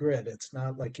vehicle to grid. It's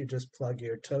not like you just plug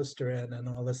your toaster in and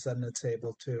all of a sudden it's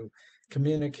able to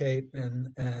communicate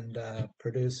and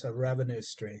produce a revenue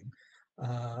stream.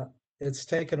 It's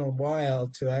taken a while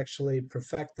to actually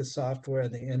perfect the software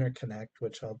and the interconnect,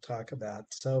 which I'll talk about.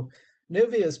 So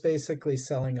NUVVE is basically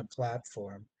selling a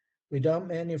platform. We don't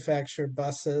manufacture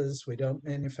buses. We don't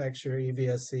manufacture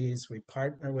EVSEs. We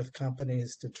partner with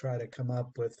companies to try to come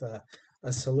up with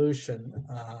a solution.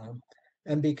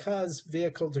 And because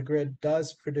vehicle to grid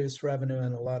does produce revenue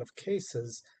in a lot of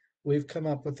cases, we've come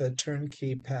up with a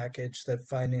turnkey package that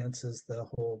finances the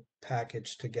whole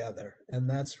package together. And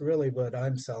that's really what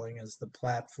I'm selling as the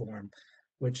platform,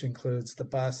 which includes the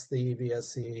bus, the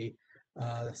EVSE,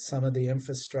 some of the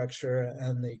infrastructure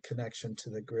and the connection to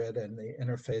the grid and the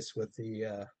interface with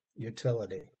the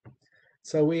utility.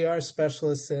 So we are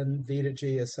specialists in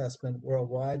V2G assessment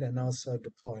worldwide and also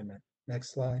deployment.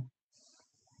 Next slide.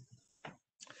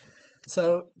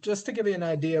 So just to give you an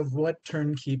idea of what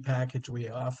turnkey package we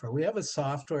offer, we have a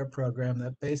software program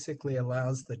that basically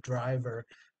allows the driver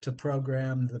to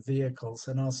program the vehicles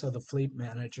and also the fleet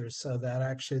managers so that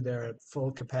actually they're at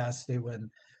full capacity when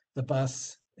the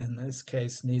bus, in this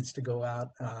case, needs to go out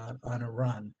on a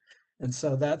run. And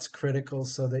so that's critical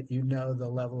so that you know the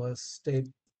level of state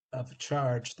of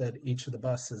charge that each of the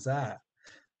buses is at.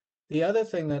 The other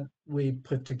thing that we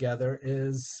put together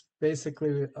is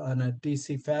basically on a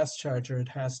DC fast charger, it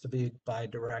has to be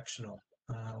bidirectional,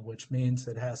 which means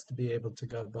it has to be able to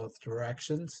go both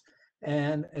directions.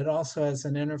 And it also has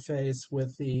an interface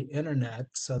with the internet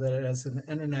so that it has an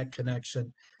internet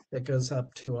connection that goes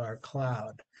up to our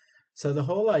cloud. So the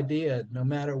whole idea, no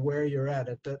matter where you're at,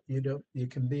 you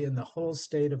can be in the whole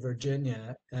state of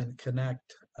Virginia and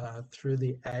connect through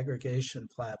the aggregation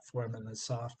platform and the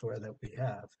software that we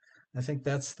have. I think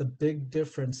that's the big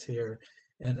difference here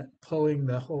And pulling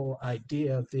the whole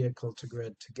idea of vehicle to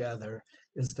grid together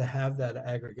is to have that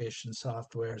aggregation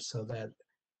software so that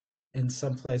in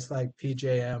some place like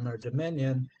PJM or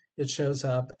Dominion, it shows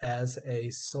up as a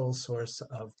sole source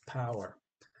of power.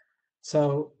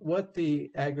 So what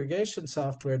the aggregation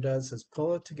software does is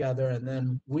pull it together, and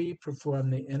then we perform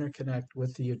the interconnect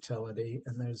with the utility.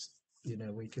 And there's,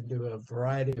 we can do a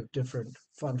variety of different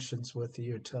functions with the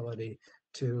utility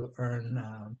to earn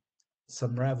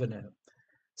some revenue.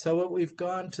 So what we've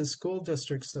gone to school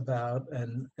districts about,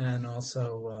 and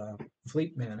also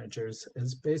fleet managers,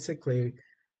 is basically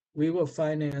we will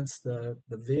finance the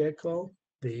vehicle,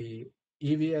 the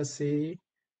EVSE,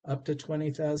 up to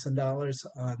 $20,000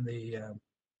 on the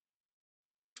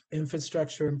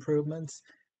infrastructure improvements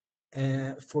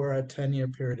and for a 10-year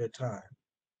period of time.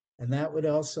 And that would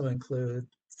also include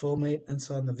full maintenance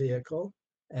on the vehicle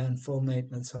and full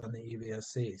maintenance on the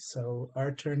EVSE. So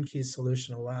our turnkey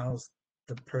solution allows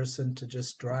the person to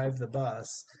just drive the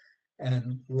bus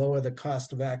and lower the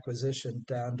cost of acquisition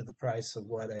down to the price of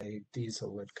what a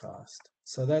diesel would cost.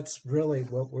 So that's really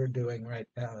what we're doing right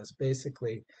now, is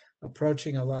basically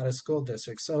approaching a lot of school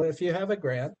districts. So if you have a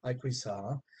grant, like we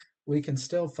saw, we can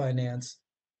still finance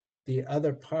the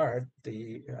other part.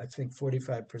 I think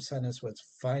 45% is what's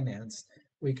financed.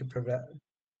 We could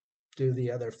do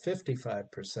the other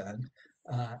 55%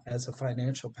 as a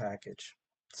financial package.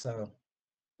 So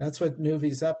that's what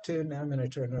NUVVE's up to. Now I'm going to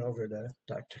turn it over to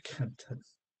Dr. Kempton.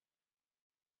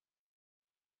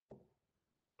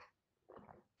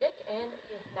 Good, and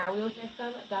now we will hear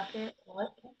from Dr. Willett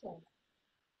Kempton.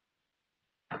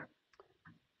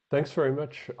 Thanks very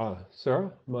much,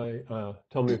 Sarah.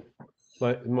 Tell me,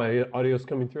 my audio is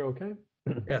coming through okay?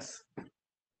 Yes.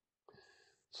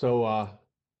 So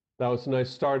that was a nice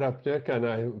startup, Dick, and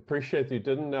I appreciate that you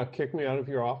didn't kick me out of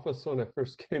your office when I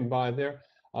first came by there.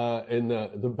 In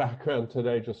the background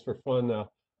today, just for fun,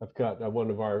 I've got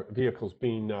one of our vehicles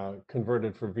being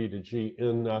converted for V2G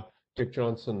in Dick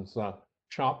Johnson's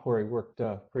shop where he worked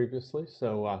previously.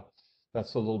 So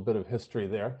that's a little bit of history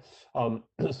there.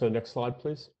 So next slide,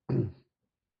 please.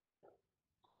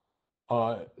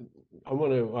 I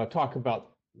want to talk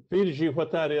about V2G,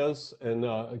 what that is, and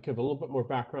give a little bit more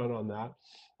background on that.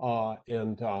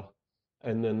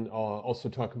 And then also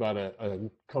talk about a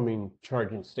coming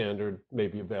charging standard,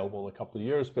 maybe available in a couple of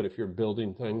years, but if you're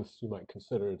building things, you might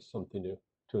consider it something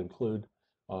to include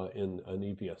in an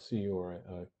EVSE or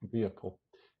a vehicle,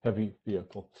 heavy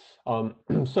vehicle.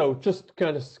 So just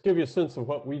kind of give you a sense of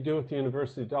what we do at the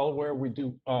University of Delaware. We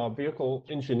do vehicle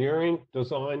engineering,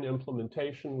 design,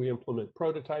 implementation. We implement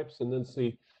prototypes and then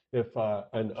see if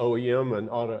an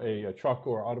OEM, a truck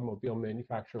or automobile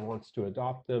manufacturer wants to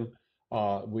adopt them.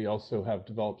 We also have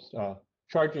developed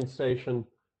charging station,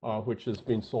 which is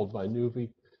being sold by NUVVE.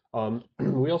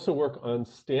 We also work on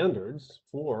standards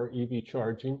for EV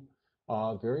charging,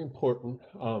 very important.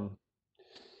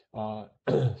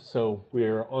 So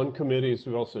we're on committees.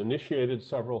 We've also initiated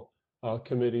several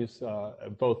committees,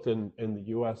 both in the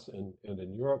US and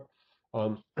in Europe.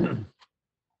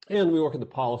 And we work at the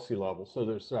policy level. So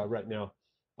there's right now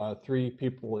 3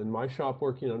 people in my shop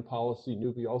working on policy.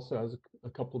 NUVVE also has a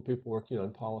couple of people working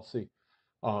on policy.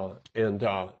 And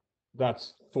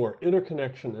that's for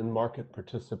interconnection and market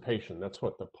participation. That's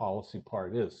what the policy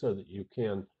part is, so that you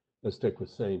can, as Dick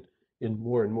was saying, in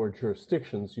more and more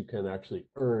jurisdictions, you can actually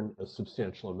earn a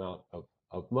substantial amount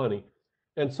of money.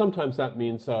 And sometimes that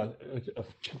means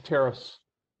tariffs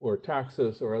or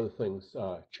taxes or other things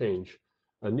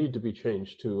need to be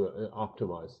changed to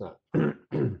optimize that.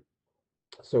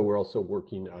 So we're also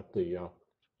working at the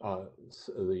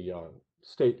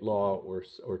state law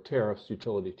or tariffs,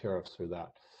 utility tariffs for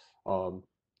that.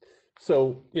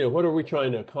 So, what are we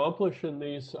trying to accomplish in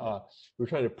these? We're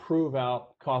trying to prove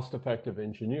out cost-effective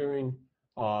engineering.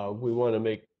 We want to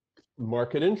make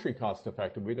market entry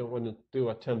cost-effective. We don't want to do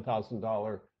a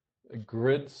 $10,000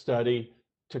 grid study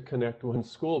to connect one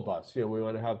school bus. We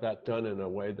want to have that done in a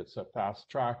way that's a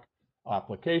fast-track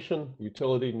application.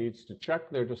 Utility needs to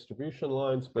check their distribution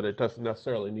lines, but it doesn't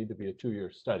necessarily need to be a 2-year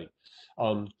study.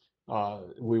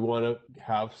 We want to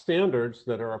have standards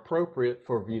that are appropriate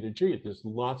for V2G. There's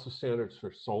lots of standards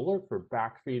for solar, for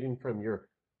backfeeding from your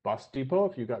bus depot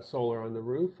if you've got solar on the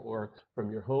roof, or from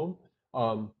your home.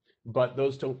 But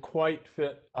those don't quite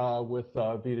fit with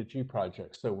V2G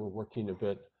projects. So we're working a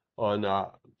bit on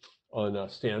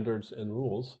standards and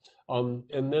rules. And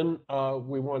then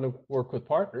we want to work with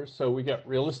partners so we get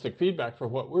realistic feedback for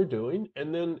what we're doing,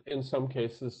 and then in some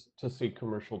cases to see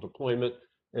commercial deployment.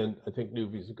 And I think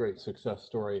NUVVE is a great success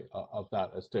story of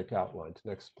that, as Dick outlined.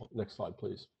 Next slide,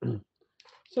 please.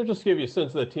 So just to give you a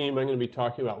sense of the team, I'm going to be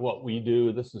talking about what we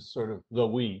do. This is sort of the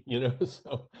we, you know.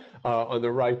 So on the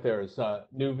right there is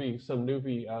NUVVE, some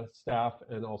NUVVE staff,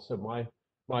 and also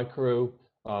my crew.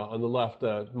 On the left,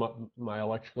 my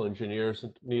electrical engineers.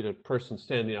 Need a person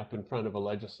standing up in front of a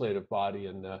legislative body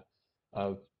and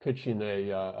pitching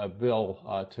a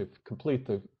bill to complete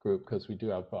the group, because we do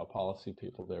have policy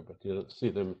people there, but you don't see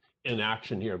them in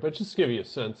action here. But just to give you a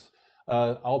sense.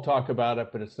 I'll talk about it,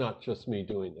 but it's not just me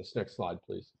doing this. Next slide,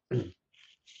 please.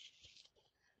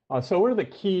 So what are the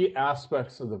key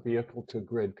aspects of the vehicle to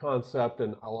grid concept?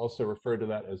 And I'll also refer to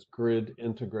that as grid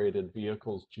integrated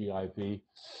vehicles, GIV.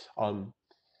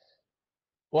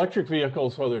 Electric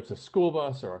vehicles, whether it's a school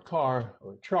bus or a car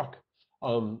or a truck,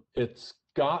 it's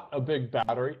got a big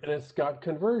battery and it's got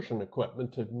conversion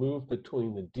equipment to move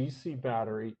between the DC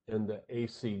battery and the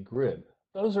AC grid.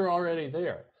 Those are already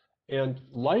there. And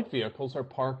light vehicles are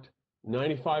parked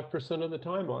 95% of the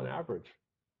time on average.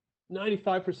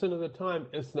 95% of the time,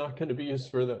 it's not going to be used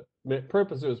for the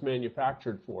purpose it was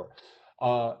manufactured for.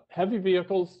 Heavy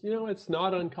vehicles, you know, it's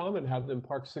not uncommon to have them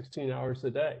parked 16 hours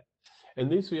a day. And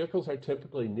these vehicles are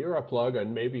typically near a plug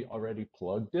and maybe already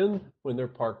plugged in when they're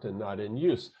parked and not in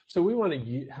use. So we want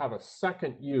to have a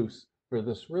second use for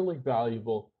this really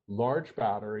valuable large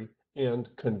battery and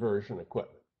conversion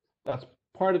equipment. That's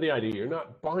part of the idea. You're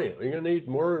not buying it. You're going to need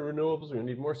more renewables. You're going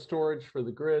to need more storage for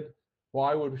the grid.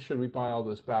 Why should we buy all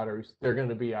those batteries? They're going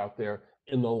to be out there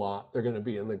in the lot. They're going to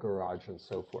be in the garage and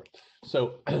so forth.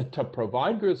 So to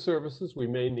provide grid services, we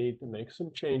may need to make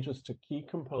some changes to key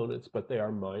components, but they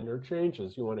are minor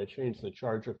changes. You want to change the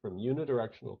charger from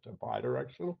unidirectional to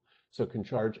bidirectional, so it can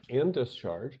charge and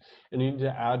discharge. And you need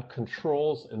to add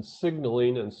controls and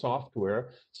signaling and software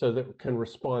so that it can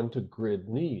respond to grid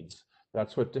needs.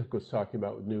 That's what Dick was talking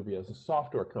about with NUVVE as a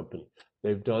software company.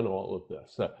 They've done all of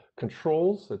this.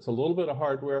 Controls, it's a little bit of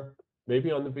hardware,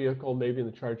 maybe on the vehicle, maybe in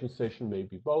the charging station,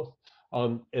 maybe both,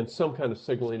 and some kind of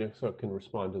signaling so it can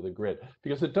respond to the grid.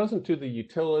 Because it doesn't do the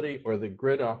utility or the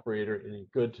grid operator any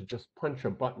good to just punch a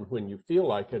button when you feel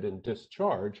like it and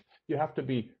discharge. You have to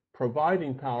be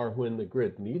providing power when the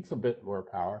grid needs a bit more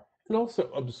power, and also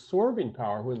absorbing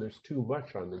power when there's too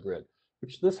much on the grid,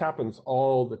 which this happens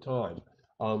all the time.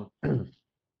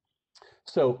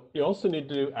 So you also need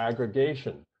to do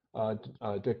aggregation.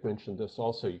 Dick mentioned this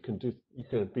also. You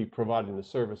can be providing the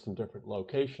service in different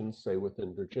locations, say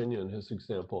within Virginia in his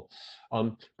example.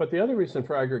 But the other reason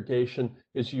for aggregation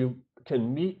is you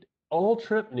can meet all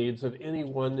trip needs of any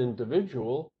one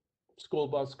individual, school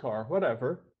bus, car,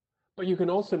 whatever, but you can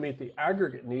also meet the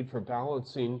aggregate need for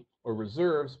balancing or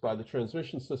reserves by the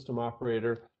transmission system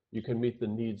operator. You can meet the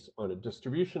needs on a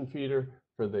distribution feeder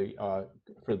for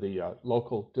the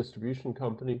local distribution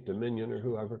company, Dominion or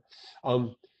whoever,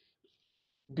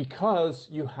 because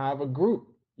you have a group.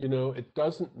 You know, it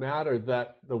doesn't matter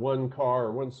that the one car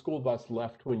or one school bus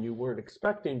left when you weren't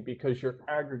expecting, because you're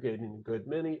aggregating a good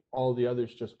many. All the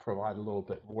others just provide a little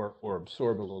bit more or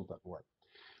absorb a little bit more.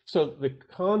 So the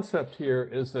concept here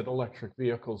is that electric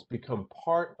vehicles become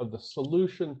part of the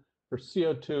solution for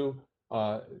CO2,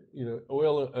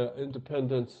 oil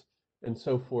independence, and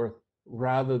so forth,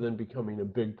 rather than becoming a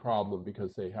big problem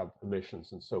because they have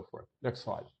emissions and so forth. Next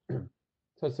slide. So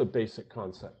that's a basic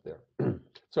concept there.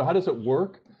 So how does it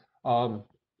work?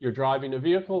 You're driving a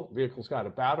vehicle's got a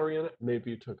battery in it.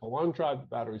 Maybe you took a long drive, the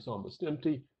battery's almost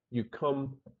empty. You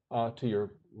come to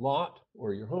your lot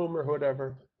or your home or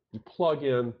whatever, you plug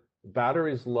in, the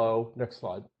battery's low. Next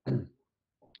slide.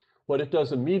 What it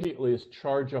does immediately is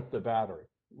charge up the battery.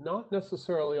 Not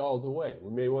necessarily all the way.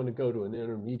 We may want to go to an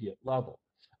intermediate level.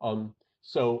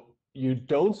 So you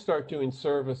don't start doing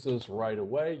services right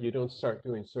away. You don't start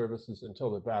doing services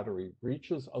until the battery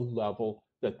reaches a level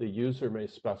that the user may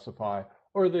specify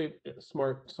or the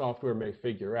smart software may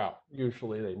figure out.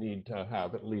 Usually they need to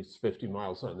have at least 50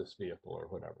 miles on this vehicle or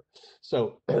whatever.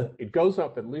 So it goes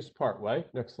up at least part way.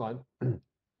 Next slide.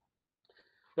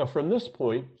 Now from this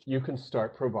point, you can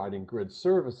start providing grid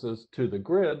services to the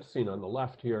grid, seen on the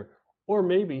left here, or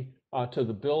maybe to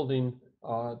the building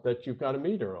that you've got a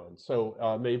meter on.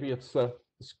 So maybe it's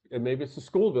a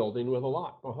school building with a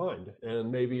lot behind,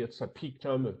 and maybe it's a peak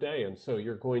time of day, and so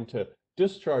you're going to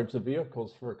discharge the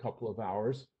vehicles for a couple of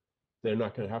hours. They're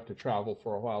not going to have to travel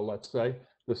for a while, let's say.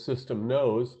 The system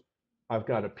knows I've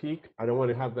got a peak. I don't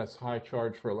want to have this high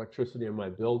charge for electricity in my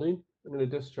building. I'm going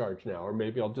to discharge now, or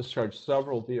maybe I'll discharge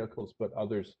several vehicles, but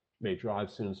others may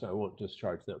drive soon, so I won't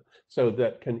discharge them. So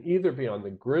that can either be on the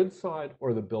grid side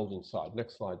or the building side.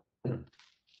 Next slide.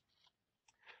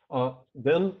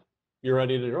 Then you're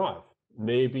ready to drive.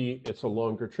 Maybe it's a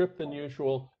longer trip than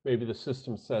usual. Maybe the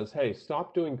system says, hey,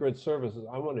 stop doing grid services.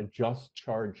 I want to just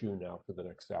charge you now for the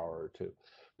next hour or two.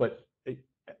 But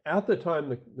at the time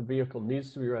the vehicle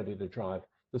needs to be ready to drive,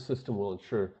 the system will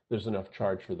ensure there's enough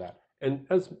charge for that. And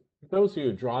as those of you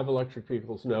who drive electric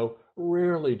vehicles know,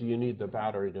 rarely do you need the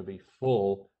battery to be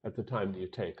full at the time that you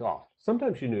take off.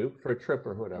 Sometimes you do for a trip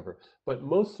or whatever, but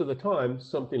most of the time,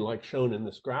 something like shown in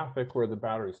this graphic where the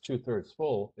battery is 2/3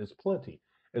 full is plenty.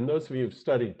 And those of you who've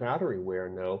studied battery wear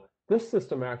know this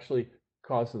system actually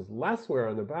causes less wear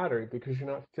on the battery because you're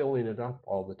not filling it up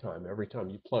all the time. Every time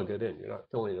you plug it in, you're not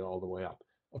filling it all the way up.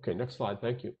 Okay, next slide,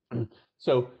 thank you.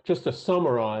 So just to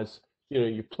summarize,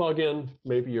 you plug in,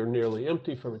 maybe you're nearly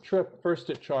empty from a trip. First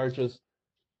it charges.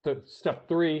 Step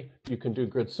 3, you can do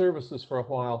grid services for a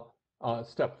while.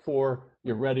 Step 4,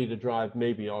 you're ready to drive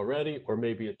maybe already, or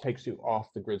maybe it takes you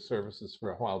off the grid services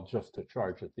for a while just to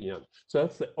charge at the end. So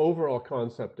that's the overall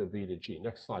concept of V2G.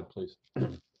 Next slide, please.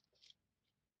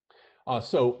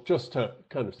 So just to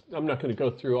I'm not going to go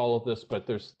through all of this, but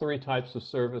there's 3 types of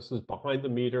services. Behind the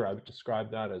meter, I would describe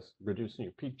that as reducing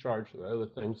your peak charge and other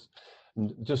things.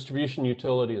 Distribution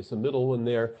utility is the middle one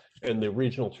there, and the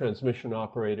regional transmission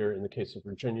operator, in the case of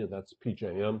Virginia, that's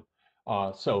PJM.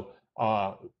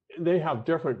 They have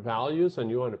different values, and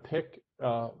you want to pick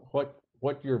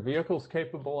what your vehicle's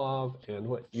capable of and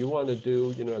what you want to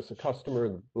do, as a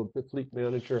customer, the fleet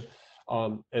manager,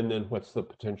 and then what's the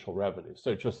potential revenue.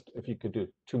 So just if you could do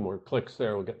 2 more clicks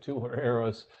there, we'll get 2 more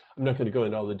arrows. I'm not going to go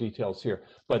into all the details here,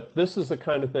 but this is the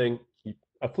kind of thing.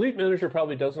 A fleet manager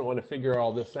probably doesn't want to figure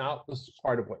all this out. This is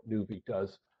part of what NUVVE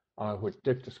does, which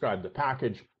Dick described the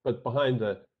package, but behind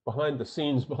the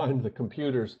scenes, behind the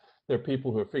computers, there are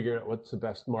people who are figuring out what's the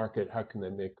best market, how can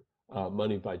they make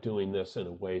money by doing this in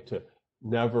a way to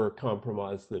never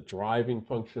compromise the driving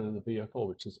function of the vehicle,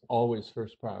 which is always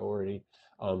first priority,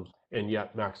 and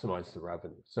yet maximize the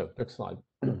revenue. So next slide.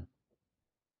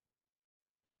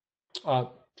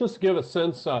 Just to give a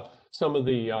sense, some of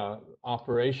the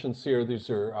operations here, these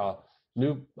are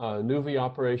NUVVE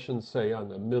operations, say on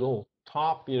the middle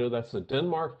top, that's the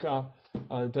Denmark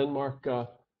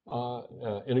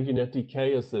Energinet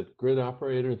DK is the grid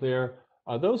operator there.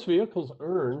 Those vehicles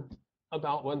earn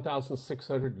about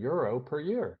 1,600 euro per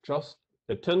year, just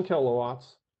at 10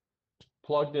 kilowatts,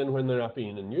 plugged in when they're not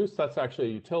being in use. That's actually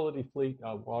a utility fleet,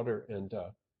 water and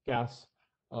gas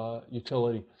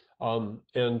utility.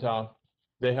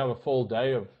 They have a full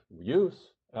day of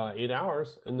use, 8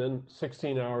 hours, and then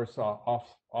 16 hours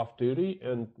off duty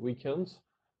and weekends.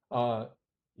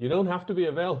 You don't have to be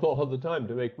available all the time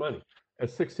to make money. At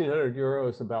 1,600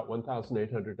 euros, about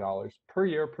 $1,800 per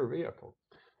year per vehicle.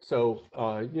 So,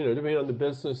 depending on the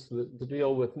business, the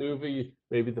deal with NUVVE,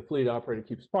 maybe the fleet operator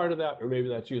keeps part of that, or maybe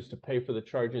that's used to pay for the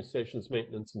charging stations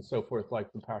maintenance and so forth,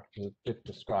 like the package that Dick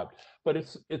described. But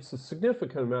it's a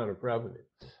significant amount of revenue.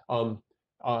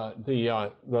 The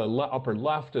upper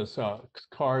left is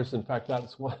cars. In fact,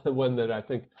 that's one that I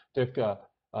think Dick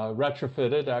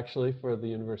retrofitted actually for the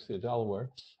University of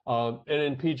Delaware. And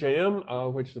in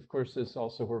PJM, which of course is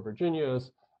also where Virginia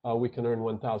is, we can earn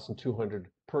 1,200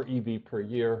 per EV per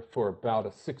year for about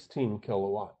a 16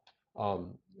 kilowatt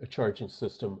charging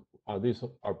system. These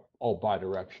are all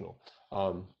bidirectional.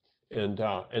 And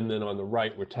then on the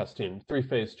right, we're testing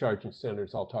 3-phase charging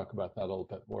standards. I'll talk about that a little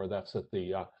bit more. That's at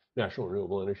the National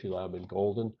Renewable Energy Lab in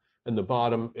Golden. And the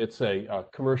bottom, it's a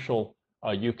commercial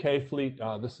UK fleet.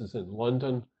 This is in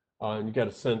London. And you get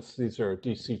a sense, these are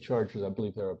DC chargers. I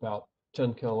believe they're about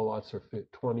 10 kilowatts or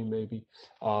 20 maybe.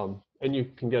 And you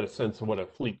can get a sense of what a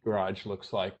fleet garage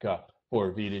looks like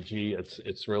for V2G.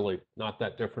 It's really not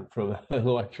that different from an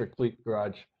electric fleet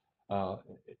garage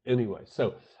anyway.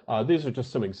 So these are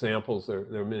just some examples. There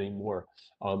are many more.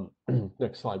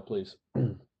 Next slide, please.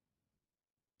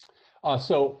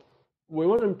 So we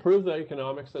want to improve the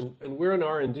economics, and we're an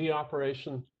R&D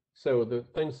operation. So the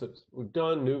things that we've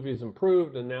done, NUVVE's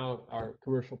improved, and now our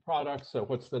commercial products. So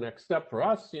what's the next step for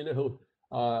us, to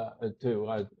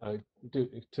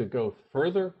go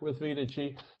further with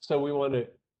V2G? So we want to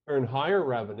earn higher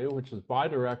revenue, which is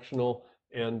bidirectional,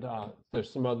 and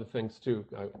there's some other things too.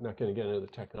 I'm not going to get into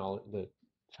the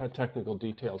technical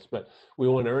details, but we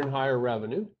want to earn higher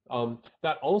revenue.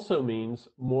 That also means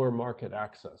more market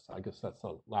access. I guess that's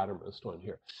the lattermost one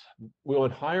here. We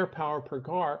want higher power per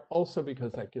car, also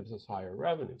because that gives us higher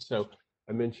revenue. So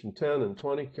I mentioned 10 and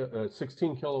 20,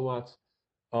 16 kilowatts.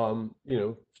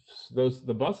 The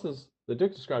buses that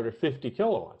Dick described are 50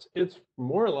 kilowatts. It's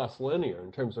more or less linear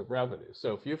in terms of revenue.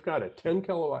 So if you've got a 10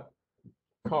 kilowatt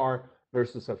car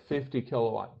versus a 50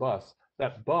 kilowatt bus,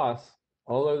 that bus,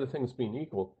 all other things being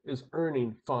equal, is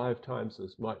earning 5 times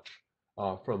as much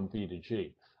from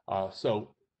V2G.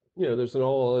 So, you know, there's an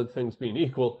all other things being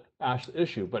equal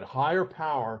issue, but higher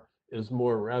power is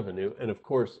more revenue. And of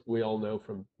course, we all know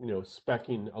from, you know,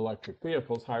 speccing electric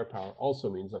vehicles, higher power also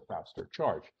means a faster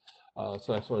charge. So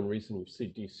that's one reason you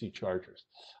see DC chargers.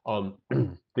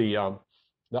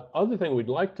 The other thing we'd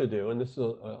like to do, and this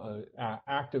is an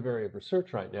active area of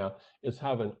research right now, is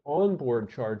have an onboard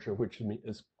charger, which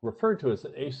is referred to as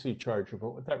an AC charger.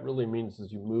 But what that really means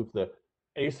is you move the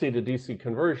AC to DC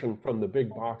conversion from the big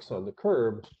box on the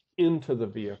curb into the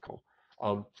vehicle.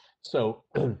 So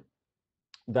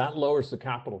that lowers the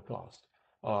capital cost.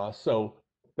 So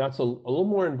that's a little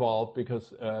more involved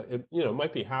because it, you know,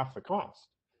 might be half the cost.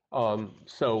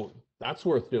 So that's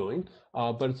worth doing,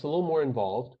 but it's a little more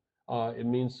involved. It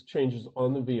means changes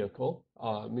on the vehicle.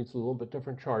 It means a little bit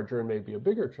different charger and maybe a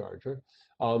bigger charger.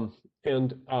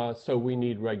 So we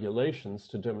need regulations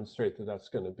to demonstrate that that's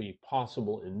going to be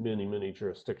possible in many, many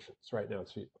jurisdictions. Right now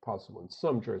it's possible in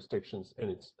some jurisdictions and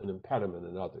it's an impediment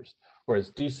in others.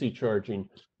 Whereas DC charging,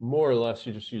 more or less,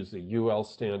 you just use the UL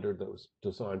standard that was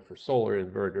designed for solar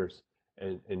inverters,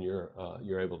 and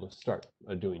you're able to start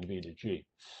doing V2G.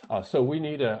 So we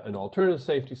need an alternative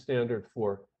safety standard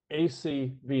for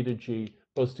AC V2G,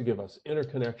 supposed to give us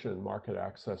interconnection and market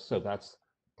access. So that's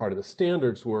part of the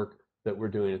standards work that we're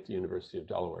doing at the University of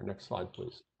Delaware. Next slide,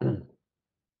 please.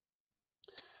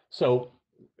 So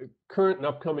current and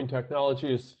upcoming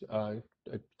technologies, I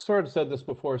sort of said this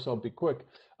before, so I'll be quick.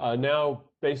 Now,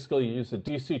 basically, you use a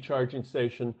DC charging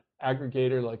station,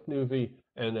 aggregator like NUVVE,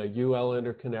 and a UL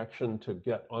interconnection to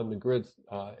get on the grids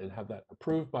and have that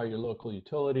approved by your local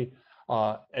utility.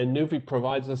 And NUVVE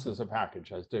provides this as a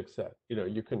package, as Dick said. You know,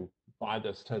 you can buy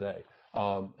this today.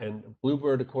 And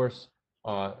Bluebird, of course,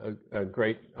 a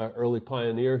great early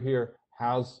pioneer here,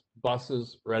 has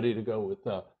buses ready to go with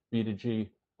V2G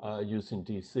using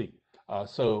DC.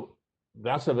 So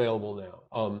that's available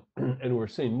now. And we're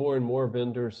seeing more and more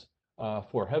vendors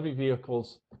for heavy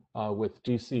vehicles with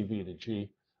DC V2G.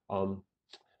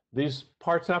 These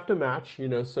parts have to match, you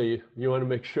know, so you want to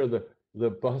make sure that the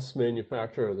bus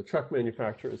manufacturer or the truck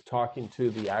manufacturer is talking to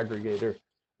the aggregator.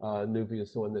 NUVVE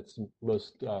is the one that's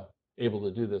most able to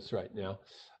do this right now.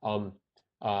 And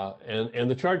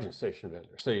the charging station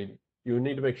vendor. So you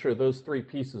need to make sure those three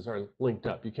pieces are linked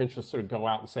up. You can't just sort of go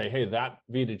out and say, hey, that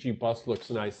V2G bus looks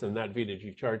nice and that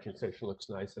V2G charging station looks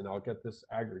nice, and I'll get this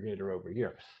aggregator over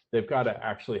here. They've got to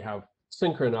actually have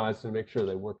synchronized and make sure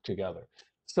they work together.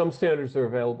 Some standards are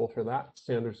available for that.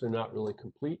 Standards are not really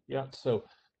complete yet. So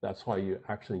that's why you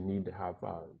actually need to have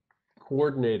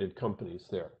coordinated companies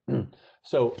there.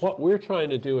 So what we're trying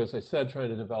to do, as I said, trying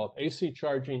to develop AC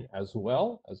charging as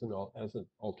well as an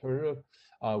alternative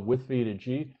with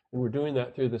V2G. And we're doing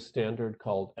that through the standard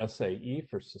called SAE,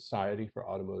 for Society for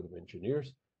Automotive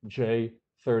Engineers,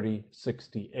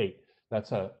 J3068.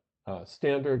 That's a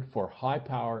standard for high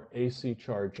power AC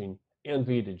charging and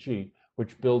V2G,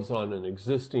 which builds on an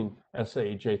existing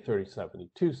SAE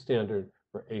J3072 standard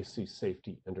for AC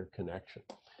safety interconnection.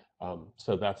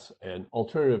 So that's an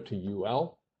alternative to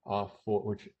UL,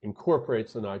 which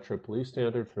incorporates the IEEE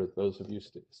standard for those of you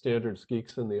standards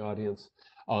geeks in the audience.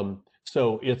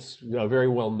 So it's very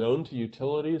well known to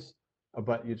utilities,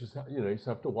 but you just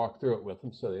have to walk through it with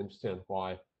them so they understand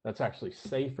why that's actually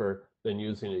safer than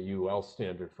using a UL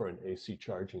standard for an AC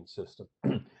charging system.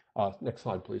 Next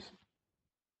slide, please.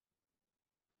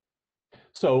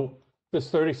 So this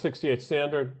 3068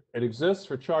 standard, it exists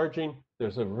for charging.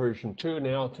 There's a version 2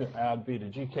 now to add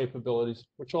V2G capabilities,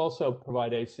 which also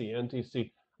provide AC and DC.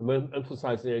 I'm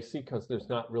emphasizing AC because there's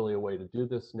not really a way to do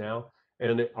this now.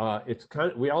 And it's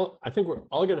kind of, I think we're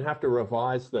all going to have to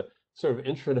revise the sort of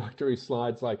introductory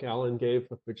slides like Alleyn gave,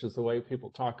 which is the way people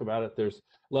talk about it. There's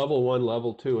level 1,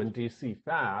 level 2, and DC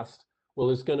fast. Well,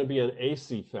 there's going to be an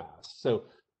AC fast. So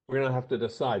we're going to have to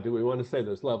decide, do we want to say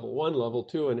there's level 1, level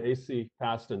 2, and AC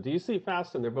fast and DC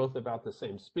fast, and they're both about the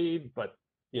same speed, but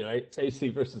it's AC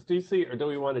versus DC, or do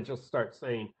we want to just start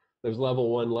saying there's level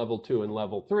 1, level 2, and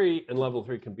level 3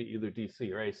 can be either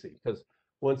DC or AC? Because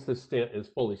once this is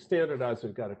fully standardized,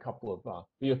 we've got a couple of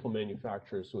vehicle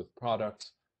manufacturers with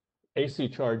products. AC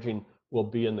charging will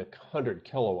be in the 100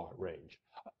 kilowatt range.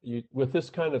 With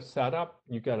this kind of setup,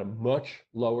 you got a much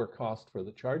lower cost for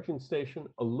the charging station,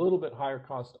 a little bit higher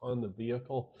cost on the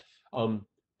vehicle,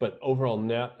 but overall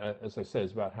net, as I say,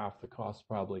 is about half the cost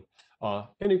probably.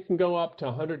 And you can go up to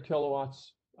 100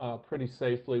 kilowatts pretty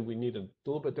safely. We need a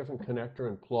little bit different connector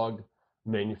and plug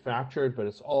manufactured, but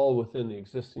it's all within the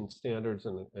existing standards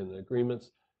and the agreements.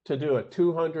 To do a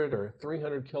 200 or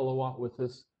 300 kilowatt with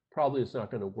this probably is not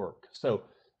going to work. So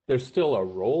there's still a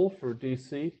role for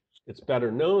DC. It's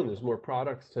better known. There's more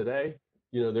products today.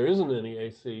 there isn't any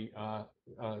AC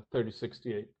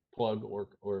 3068 plug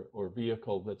or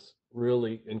vehicle that's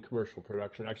really in commercial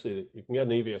production. Actually, you can get an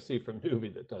EVSE from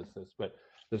NUVVE that does this, but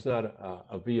there's not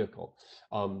a vehicle.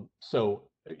 So,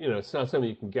 it's not something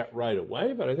you can get right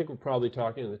away, but I think we're probably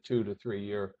talking in the 2 to 3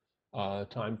 year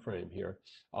time frame here,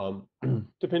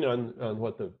 depending on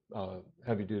what the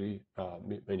heavy duty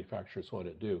manufacturers want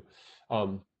to do.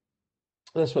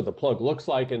 That's what the plug looks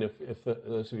like, and if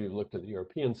those of you who looked at the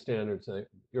European standards,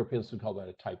 Europeans would call that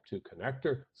a Type 2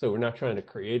 connector. So we're not trying to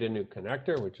create a new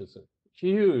connector, which is a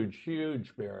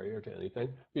huge barrier to anything.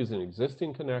 Use an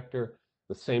existing connector,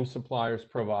 the same suppliers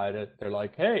provide it. They're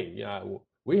like, hey, yeah,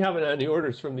 we haven't had any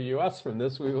orders from the US from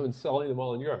this. We've been selling them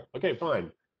all in Europe. Okay,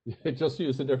 fine. Just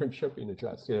use a different shipping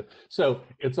address. So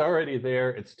it's already there.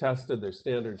 It's tested. There's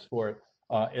standards for it,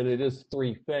 and it is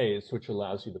 3-phase, which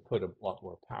allows you to put a lot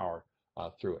more power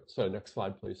through it. So next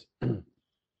slide, please.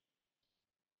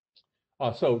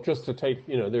 So just to take,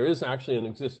 there is actually an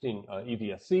existing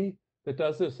EVSE that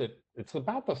does this. It's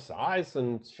about the size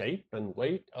and shape and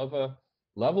weight of a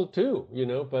level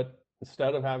 2, but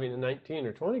instead of having a 19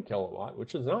 or 20 kilowatt,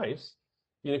 which is nice,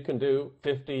 you can do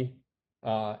 50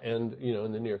 and,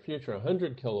 in the near future,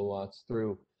 100 kilowatts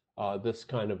through this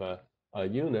kind of a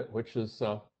unit, which is,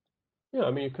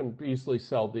 you can easily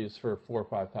sell these for $4,000 or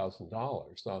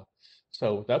 $5,000.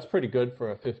 So that's pretty good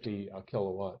for a 50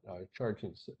 kilowatt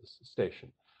charging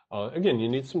station. Again, you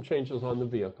need some changes on the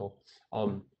vehicle.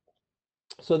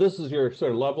 So this is your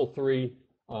sort of level 3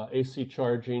 AC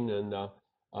charging, and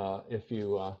if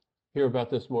you hear about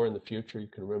this more in the future, you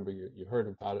can remember you heard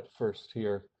about it first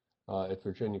here at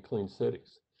Virginia Clean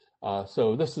Cities.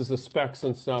 So this is the specs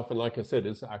and stuff, and like I said,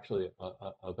 it's actually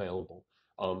available.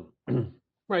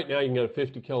 Right now, you can get a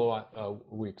 50 kilowatt.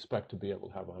 We expect to be able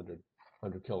to have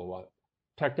 100 kilowatt.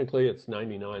 Technically, it's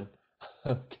 99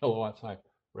 kilowatts. I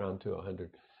round to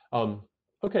 100.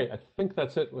 Okay, I think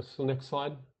that's it. What's the next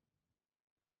slide?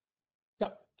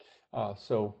 Yep.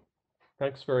 So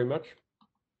thanks very much.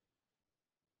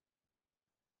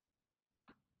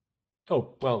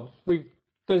 Oh, well,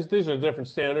 these are different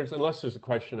standards. Unless there's a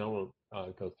question, I won't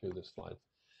go through this slide.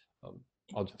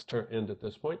 I'll just end at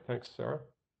this point. Thanks, Sarah.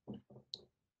 All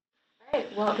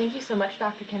right. Well, thank you so much,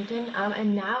 Dr. Kempton.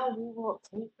 And now we will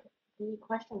take the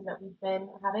questions that we've been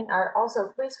having.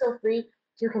 Also, please feel free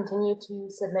to continue to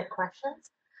submit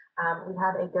questions. We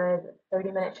have a good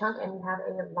 30-minute chunk, and we have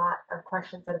a lot of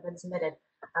questions that have been submitted.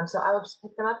 So I will just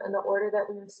pick them up in the order that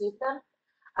we received them.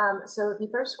 So the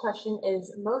first question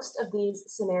is, most of these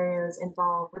scenarios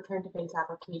involve return to base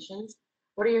applications.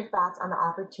 What are your thoughts on the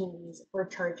opportunities for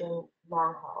charging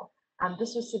long haul?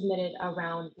 This was submitted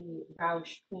around the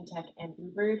ROUSH, CleanTech, and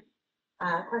Bluebird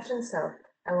questions. So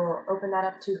I will open that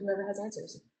up to whoever has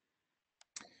answers.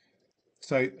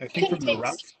 So I think from the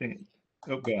ROUSH thing,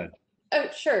 oh, go ahead. Oh,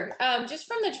 sure. Just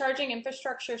from the charging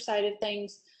infrastructure side of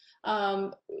things,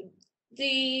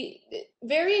 the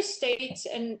various states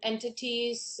and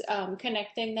entities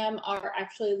connecting them are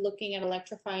actually looking at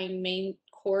electrifying main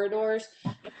corridors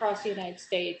across the United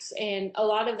States. And a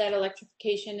lot of that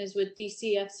electrification is with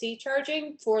DCFC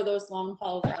charging for those long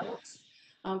haul routes.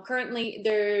 Currently,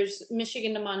 there's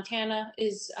Michigan to Montana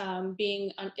is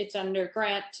it's under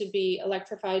grant to be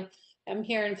electrified.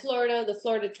 Here in Florida, the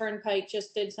Florida Turnpike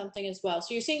just did something as well.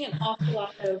 So you're seeing an awful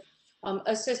lot of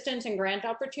assistance and grant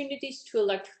opportunities to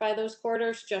electrify those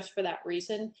corridors just for that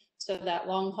reason, so that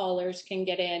long haulers can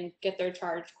get in, get their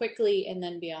charge quickly, and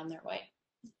then be on their way.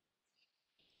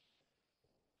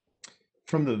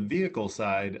 From the vehicle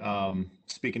side,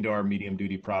 speaking to our medium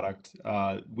duty product,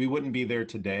 we wouldn't be there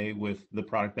today with the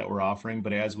product that we're offering,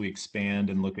 but as we expand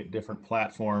and look at different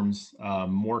platforms,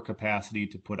 more capacity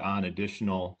to put on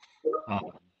additional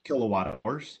kilowatt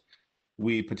hours,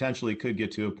 we potentially could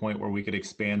get to a point where we could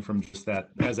expand from just that.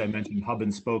 As I mentioned, hub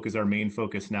and spoke is our main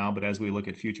focus now, but as we look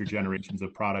at future generations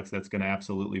of products, that's going to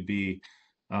absolutely be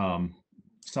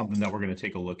something that we're going to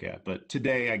take a look at. But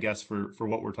today, I guess for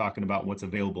what we're talking about, what's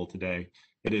available today,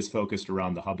 it is focused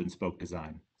around the hub and spoke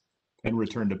design and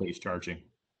return to base charging.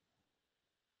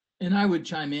 And I would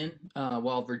chime in,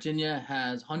 while Virginia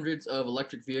has hundreds of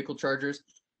electric vehicle chargers,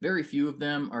 very few of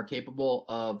them are capable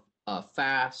of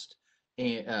fast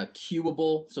and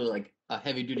queuable. So like a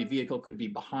heavy duty vehicle could be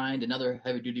behind another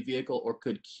heavy duty vehicle or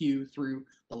could queue through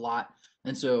the lot.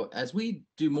 And so as we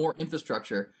do more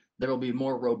infrastructure, there will be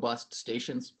more robust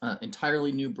stations,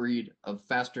 entirely new breed of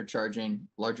faster charging,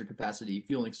 larger capacity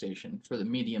fueling station for the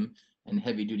medium and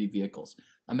heavy duty vehicles.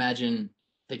 Imagine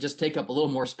they just take up a little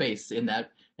more space in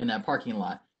that parking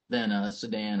lot than a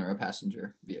sedan or a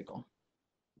passenger vehicle.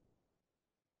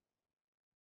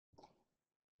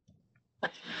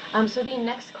 So the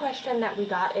next question that we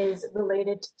got is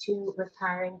related to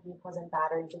retiring vehicles and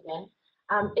batteries again.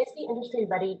 Is the industry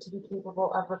ready to be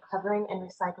capable of recovering and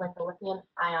recycling the lithium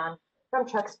ion from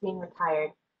trucks being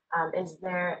retired? Is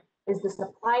the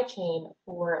supply chain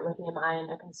for lithium ion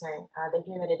a concern? They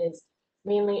hear that it is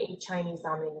mainly a Chinese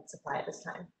dominated supply at this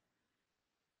time.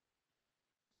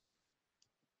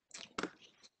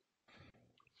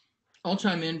 I'll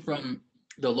chime in from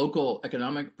the local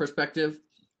economic perspective.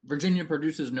 Virginia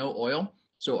produces no oil,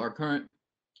 so our current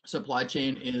supply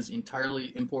chain is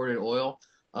entirely imported oil,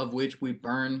 of which we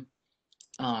burn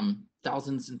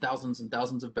thousands and thousands and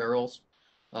thousands of barrels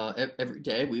every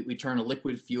day. We turn a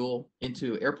liquid fuel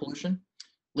into air pollution.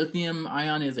 Lithium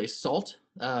ion is a salt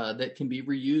that can be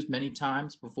reused many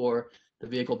times before the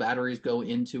vehicle batteries go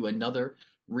into another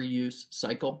reuse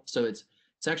cycle. So it's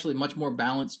actually much more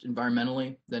balanced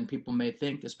environmentally than people may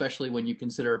think, especially when you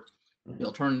consider the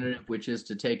alternative, which is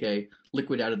to take a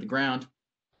liquid out of the ground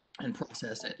and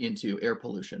process it into air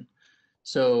pollution.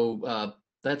 So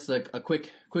that's like a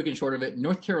quick and short of it.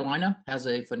 North Carolina has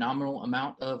a phenomenal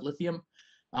amount of lithium.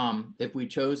 If we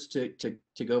chose to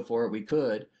go for it, we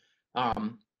could. But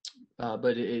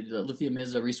lithium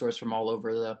is a resource from all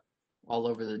over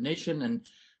the nation, and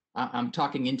I'm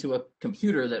talking into a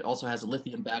computer that also has a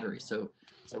lithium battery. So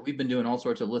we've been doing all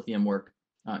sorts of lithium work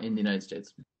in the United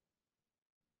States.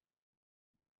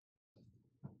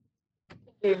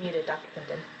 You're muted, Dr.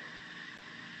 Kempton.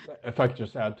 If I could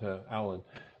just add to Alan,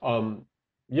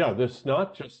 yeah, there's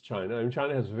not just China. I mean,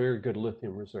 China has very good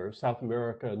lithium reserves. South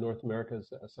America, North America,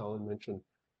 as Alan mentioned,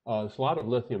 there's a lot of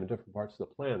lithium in different parts of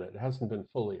the planet. It hasn't been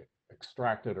fully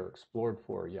extracted or explored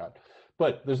for yet,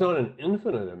 but there's not an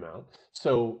infinite amount.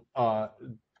 So kind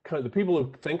of the people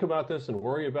who think about this and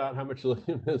worry about how much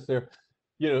lithium is there,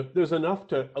 there's enough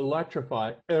to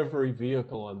electrify every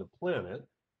vehicle on the planet,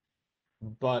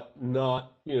 but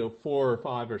not 4 or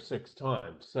 5 or 6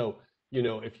 times. So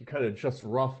if you kind of just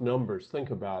rough numbers think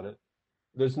about it,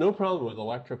 there's no problem with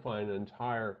electrifying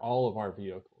all of our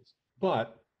vehicles,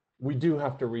 but we do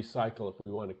have to recycle if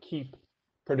we want to keep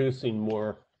producing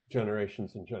more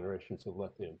generations and generations of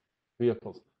lithium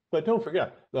vehicles. But don't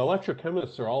forget, the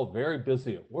electrochemists are all very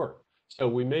busy at work. So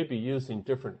we may be using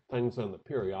different things on the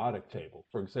periodic table.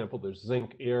 For example, there's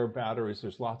zinc air batteries.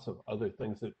 There's lots of other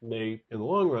things that may, in the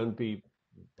long run, be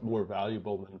more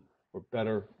valuable than or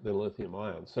better than lithium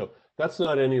ion. So that's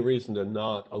not any reason to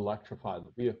not electrify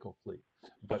the vehicle fleet.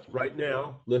 But right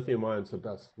now, lithium ion is the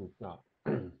best we've got.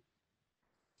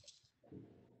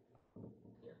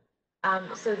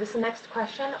 So this next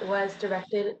question was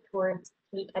directed towards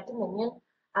Kate at Dominion.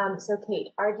 So Kate,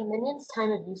 are Dominion's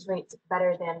time of use rates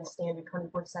better than the standard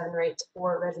 24/7 rates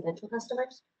for residential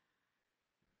customers?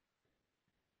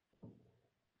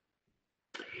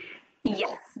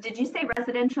 Yes. Did you say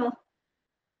residential?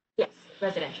 Yes,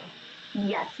 residential.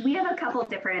 Yes, we have a couple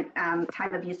different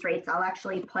time of use rates. I'll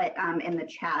actually put in the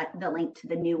chat the link to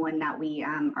the new one that we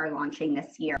are launching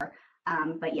this year.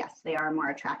 But yes, they are more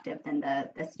attractive than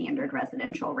the standard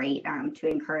residential rate to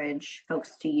encourage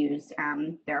folks to use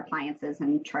their appliances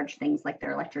and charge things like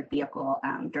their electric vehicle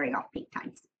during off-peak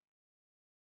times.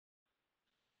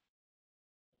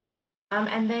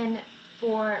 And then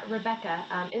for Rebecca,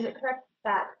 is it correct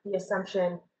that the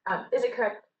assumption, is it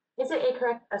a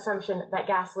correct assumption that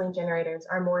gasoline generators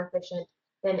are more efficient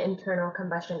than internal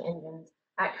combustion engines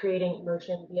at creating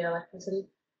motion via electricity?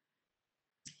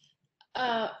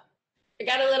 I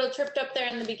got a little tripped up there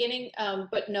in the beginning,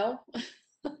 but no.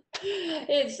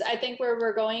 I think where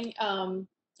we're going, I'm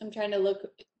trying to look.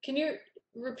 Can you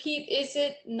repeat, is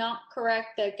it not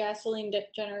correct that gasoline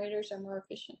generators are more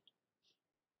efficient?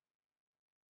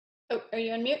 Oh, are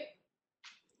you on mute?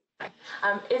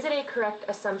 Is it a correct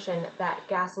assumption that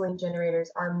gasoline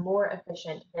generators are more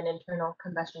efficient than internal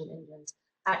combustion engines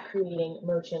at creating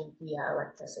motion via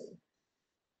electricity?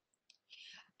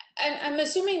 I'm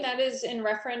assuming that is in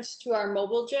reference to our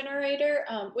mobile generator,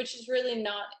 which is really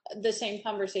not the same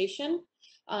conversation.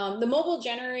 The mobile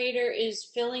generator is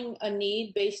filling a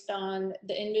need based on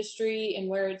the industry and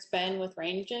where it's been with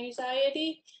range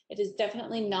anxiety. It is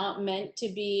definitely not meant to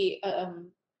be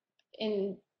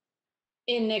in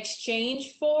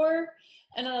exchange for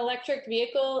an electric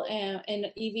vehicle and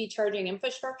an EV charging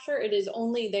infrastructure. It is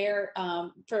only there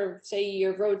for, say,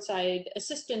 your roadside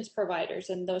assistance providers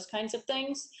and those kinds of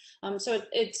things. So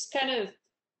it's kind of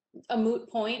a moot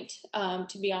point,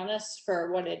 to be honest,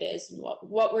 for what it is and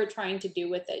what we're trying to do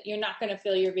with it. You're not going to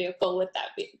fill your vehicle with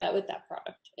that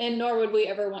product, and nor would we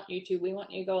ever want you to. We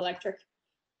want you to go electric.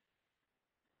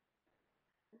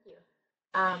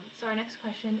 So our next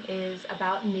question is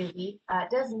about NUVVE.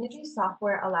 Does NUVVE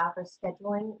software allow for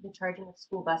scheduling the charging of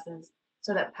school buses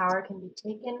so that power can be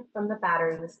taken from the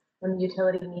batteries when the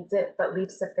utility needs it, but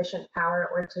leaves sufficient power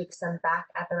or takes them back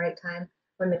at the right time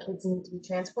when the kids need to be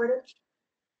transported?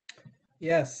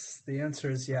 Yes, the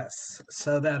answer is yes.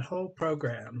 So that whole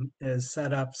program is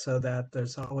set up so that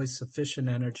there's always sufficient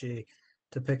energy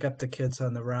to pick up the kids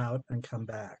on the route and come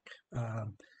back.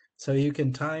 So you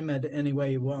can time it any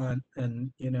way you want.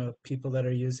 And, you know, people that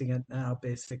are using it now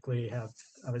basically have,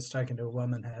 I was talking to a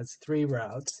woman who has 3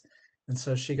 routes. And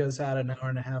so she goes out an hour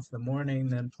and a half in the morning,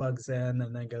 then plugs in,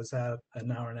 and then goes out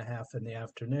an hour and a half in the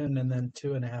afternoon, and then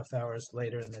 2.5 hours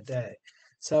later in the day.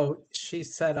 So she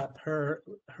set up her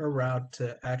route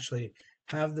to actually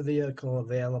have the vehicle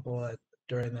available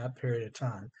during that period of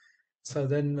time. So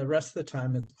then the rest of the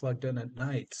time it's plugged in at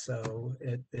night. So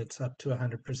it's up to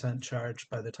 100% charged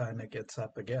by the time it gets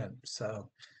up again. So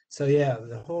yeah,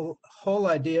 the whole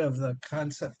idea of the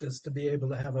concept is to be able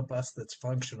to have a bus that's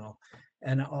functional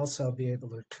and also be able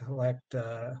to collect,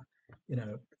 you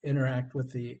know, interact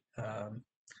with the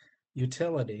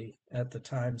utility at the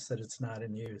times that it's not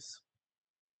in use.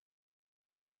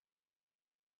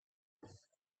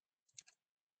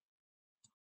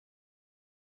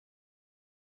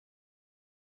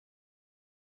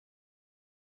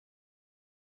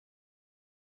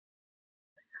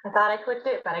 I thought I clicked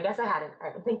it, but I guess I hadn't. All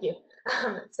right, thank you.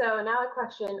 So now a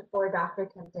question for Dr.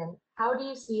 Kempton. How do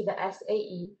you see the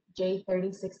SAE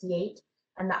J3068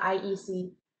 and the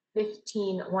IEC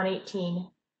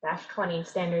 15118-20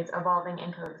 standards evolving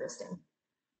and coexisting?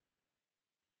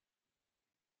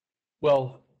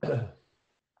 Well,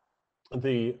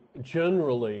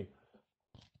 generally,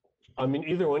 I mean,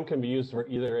 either one can be used for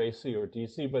either AC or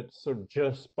DC, but sort of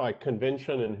just by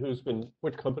convention and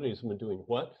which companies have been doing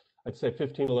what, I'd say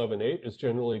 15118 is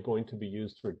generally going to be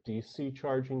used for DC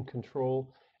charging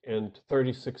control, and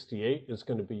 3068 is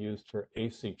going to be used for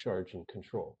AC charging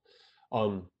control.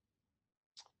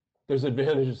 There's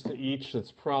advantages to each.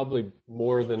 That's probably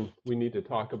more than we need to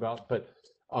talk about, but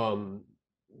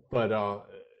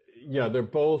yeah, they're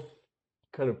both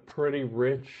kind of pretty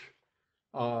rich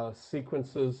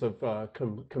sequences of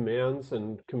commands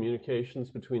and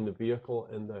communications between the vehicle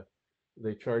and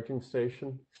the charging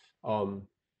station.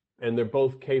 And they're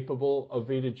both capable of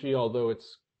V2G, although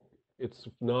it's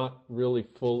not really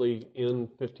fully in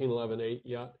 15118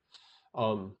 yet.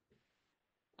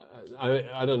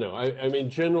 I don't know. I mean,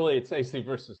 generally it's AC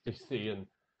versus DC, and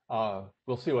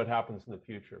we'll see what happens in the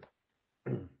future.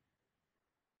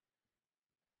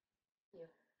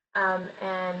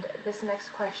 And this next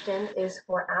question is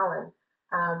for Alleyn.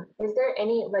 Is there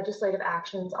any legislative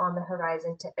actions on the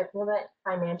horizon to implement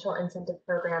financial incentive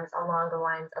programs along the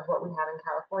lines of what we have in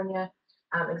California?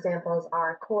 Examples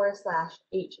are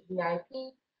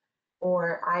CORE/HVIP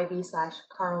or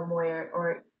IB/Carl Moyer,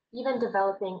 or even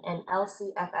developing an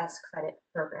LCFS credit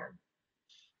program.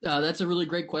 That's a really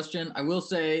great question. I will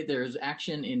say there's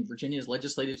action in Virginia's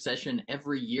legislative session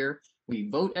every year. We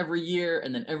vote every year,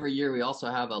 and then every year we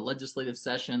also have a legislative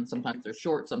session. Sometimes they're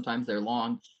short, sometimes they're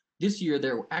long. This year,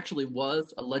 there actually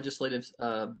was a legislative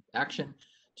action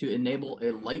to enable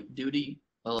a light-duty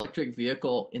electric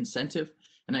vehicle incentive.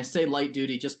 And I say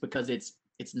light-duty just because it's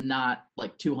not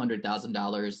like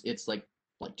 $200,000. It's like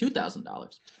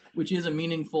 $2,000, which is a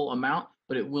meaningful amount,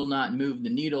 but it will not move the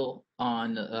needle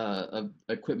on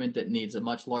equipment that needs a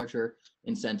much larger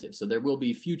incentive. So there will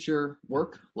be future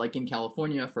work, like in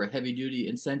California, for a heavy-duty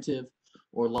incentive,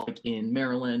 or like in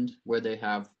Maryland, where they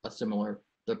have a similar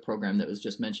the program that was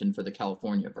just mentioned for the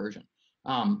California version.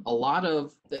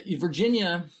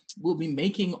 Virginia will be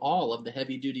making all of the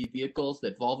heavy duty vehicles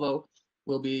that Volvo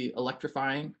will be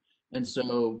electrifying. And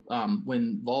so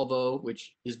when Volvo,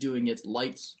 which is doing its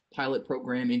lights pilot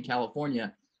program in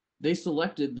California, they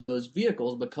selected those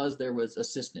vehicles because there was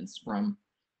assistance from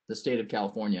the state of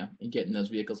California in getting those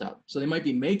vehicles out. So they might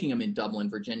be making them in Dublin,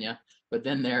 Virginia, but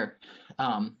then they're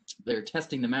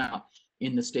testing them out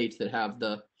in the states that have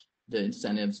the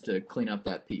incentives to clean up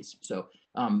that piece. So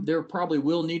there probably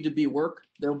will need to be work.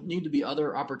 There'll need to be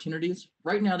other opportunities.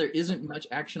 Right now, there isn't much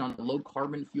action on a low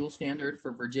carbon fuel standard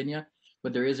for Virginia,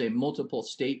 but there is a multiple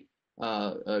state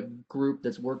group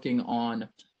that's working on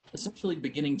essentially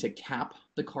beginning to cap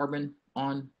the carbon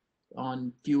on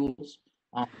fuels.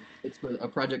 It's a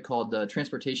project called the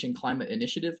Transportation Climate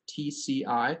Initiative,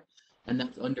 TCI, and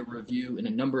that's under review in a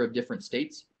number of different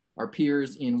states. Our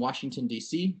peers in Washington,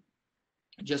 D.C.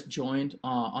 just joined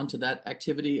onto that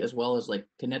activity, as well as like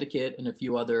Connecticut and a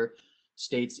few other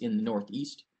states in the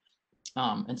Northeast.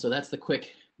 And so that's the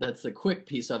quick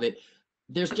piece of it.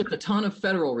 There's just a ton of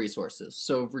federal resources.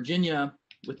 So Virginia,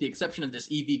 with the exception of this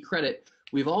EV credit,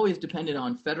 we've always depended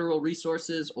on federal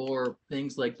resources or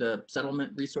things like the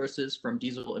settlement resources from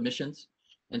diesel emissions.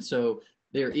 And so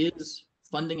there is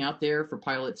funding out there for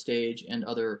pilot stage and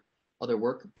other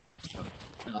work.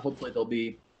 Hopefully there'll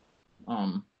be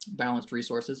balanced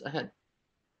resources ahead.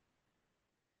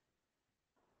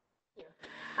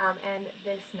 And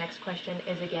this next question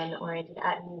is again oriented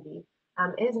at NUVVE.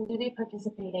 Is NUVVE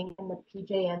participating in the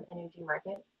PJM energy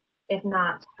market? If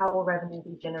not, how will revenue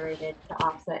be generated to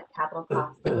offset capital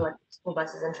costs of electric school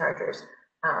buses and chargers?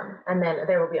 And then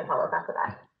there will be a follow-up after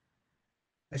that.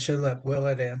 I should let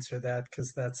Willett answer that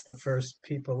because that's the first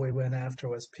people we went after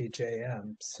was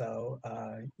PJM. So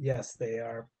yes, they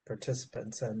are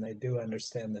participants and they do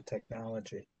understand the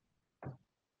technology.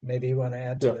 Maybe you want to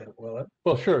add to that, Willett?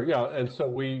 Well, sure, yeah. And so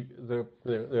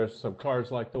there's some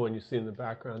cars like the one you see in the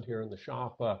background here in the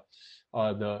shop,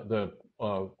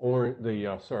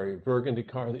 burgundy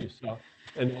car that you saw,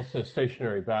 and also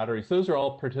stationary batteries. Those are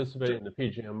all participating in the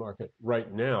PJM market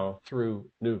right now through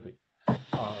NUVVE.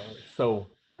 So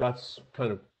that's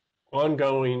kind of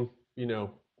ongoing,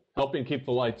 helping keep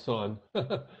the lights on,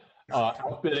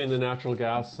 outbidding the natural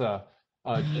gas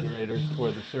generators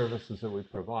for the services that we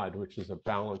provide, which is a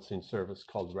balancing service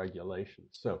called regulation.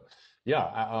 So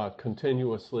yeah,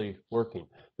 continuously working.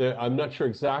 I'm not sure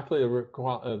exactly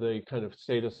the kind of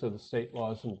status of the state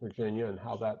laws in Virginia and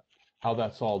how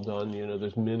that's all done.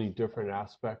 There's many different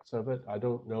aspects of it. I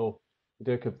don't know,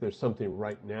 Dick, if there's something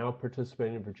right now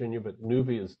participating in Virginia, but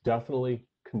NUVVE is definitely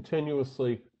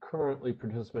continuously currently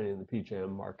participating in the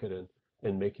PJM market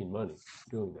and making money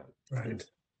doing that. Right.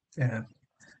 Yeah.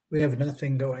 We have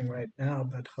nothing going right now,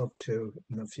 but hope to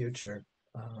in the future.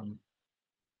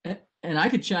 And I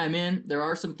could chime in. There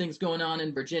are some things going on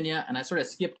in Virginia, and I sort of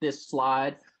skipped this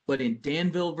slide, but in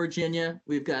Danville, Virginia,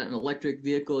 we've got an electric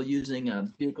vehicle using a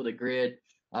vehicle-to-grid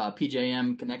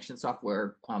PJM connection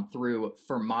software through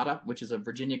Fermata, which is a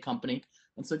Virginia company.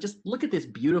 And so just look at this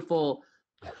beautiful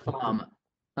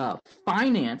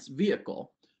finance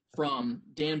vehicle from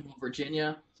Danville,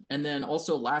 Virginia. And then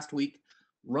also last week,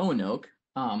 Roanoke,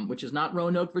 which is not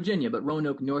Roanoke, Virginia, but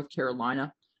Roanoke, North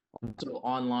Carolina, also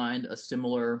online, a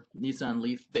similar Nissan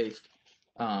Leaf-based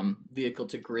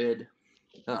vehicle-to-grid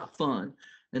fund.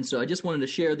 And so I just wanted to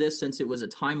share this since it was a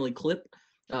timely clip.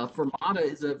 Fermata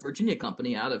is a Virginia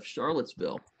company out of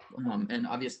Charlottesville, and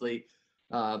obviously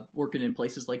working in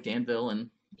places like Danville and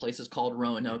places called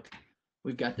Roanoke.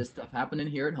 We've got this stuff happening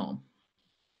here at home.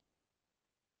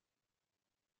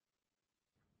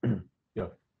 Yeah.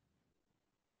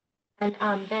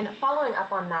 And then following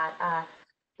up on that,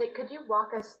 could you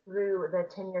walk us through the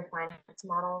 10-year finance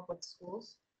model with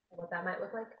schools, what that might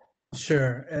look like?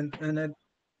 Sure, and it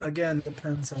again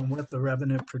depends on what the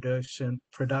revenue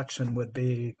production would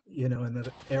be, in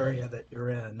the area that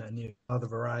you're in, and you know the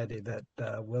variety that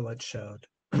Willett showed.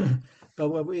 But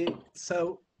what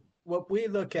we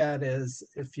look at is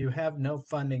if you have no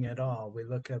funding at all, we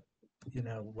look at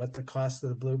what the cost of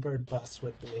the Bluebird bus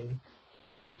would be.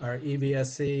 Our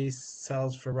EVSE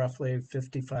sells for roughly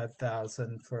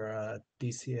 $55,000 for a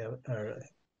DC or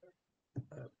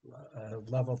a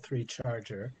level 3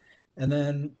 charger. And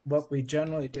then what we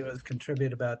generally do is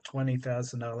contribute about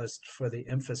 $20,000 for the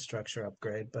infrastructure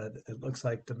upgrade, but it looks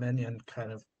like Dominion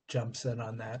kind of jumps in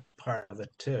on that part of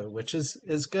it too, which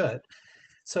is good.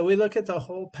 So we look at the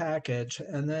whole package,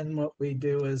 and then what we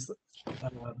do is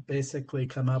basically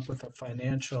come up with a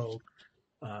financial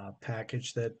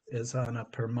package that is on a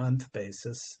per month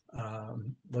basis,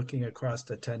 looking across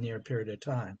a 10-year period of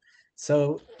time.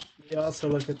 So we also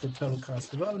look at the total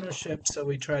cost of ownership. So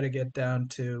we try to get down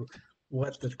to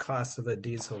what the cost of a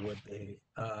diesel would be,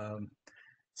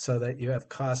 so that you have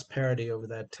cost parity over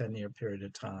that 10-year period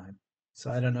of time.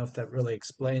 So I don't know if that really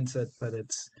explains it, but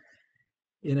it's,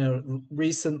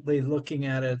 recently looking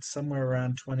at it somewhere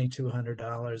around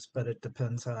 $2,200, but it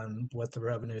depends on what the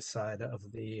revenue side of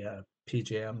the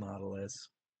PJM model is.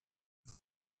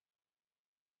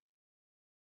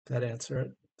 That answer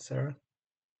it, Sarah?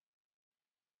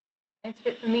 It's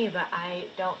good for me, but I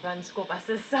don't run school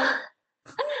buses, so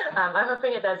I'm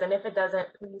hoping it does. And if it doesn't,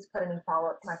 please put any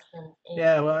follow-up questions in.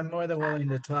 Yeah, well, I'm more than willing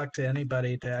to talk to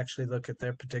anybody to actually look at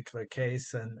their particular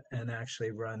case and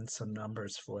actually run some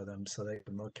numbers for them so they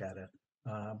can look at it.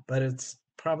 But it's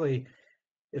probably,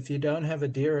 if you don't have a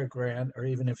DERA grant, or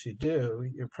even if you do,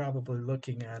 you're probably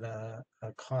looking at a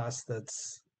cost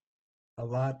that's a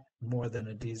lot more than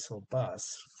a diesel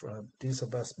bus. A diesel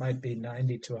bus might be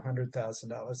 $90,000 to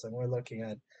 $100,000, and we're looking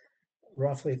at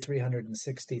roughly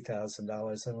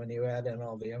 $360,000. And when you add in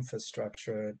all the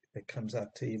infrastructure, it comes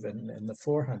up to even in the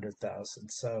 400,000.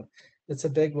 So it's a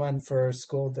big one for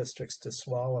school districts to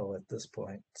swallow at this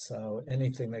point. So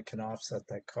anything that can offset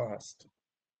that cost.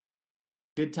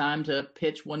 Good time to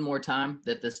pitch one more time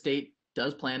that the state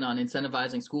does plan on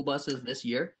incentivizing school buses this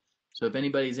year. So if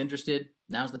anybody's interested,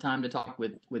 now's the time to talk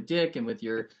with Dick and with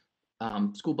your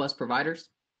school bus providers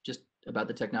just about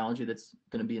the technology that's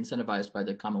going to be incentivized by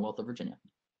the Commonwealth of Virginia.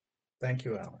 Thank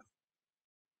you, Alan.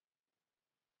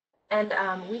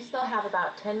 And we still have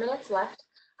about 10 minutes left.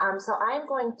 So I'm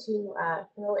going to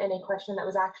throw in a question that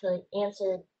was actually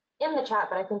answered in the chat,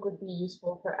 but I think would be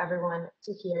useful for everyone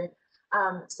to hear.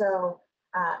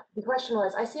 The question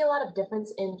was, I see a lot of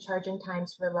difference in charging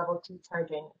times for level 2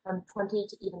 charging from 20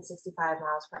 to even 65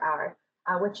 miles per hour.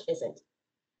 Which is it?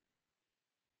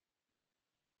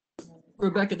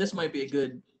 Rebecca, this might be a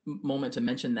good moment to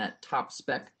mention that top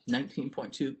spec,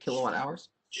 19.2 kilowatt hours.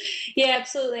 Yeah,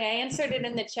 absolutely. I answered it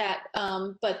in the chat,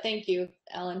 but thank you,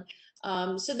 Ellen.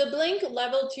 So the Blink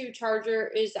level 2 charger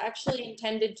is actually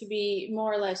intended to be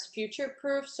more or less future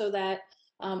proof so that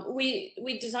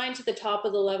we designed to the top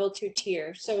of the level 2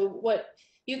 tier. So what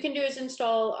you can do is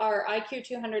install our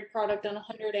IQ200 product on a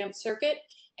 100 amp circuit,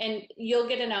 and you'll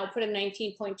get an output of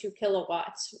 19.2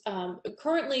 kilowatts.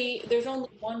 Currently, there's only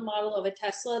one model of a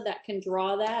Tesla that can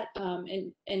draw that,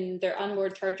 and their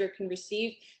onboard charger can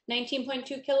receive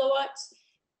 19.2 kilowatts.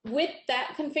 With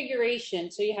that configuration,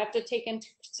 so you have to take into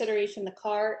consideration the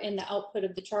car and the output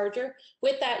of the charger.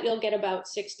 With that, you'll get about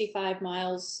 65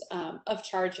 miles of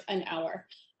charge an hour.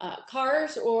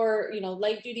 Cars or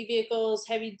light duty vehicles,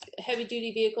 heavy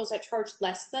duty vehicles that charge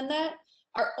less than that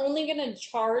are only going to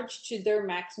charge to their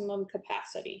maximum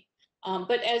capacity.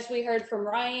 But as we heard from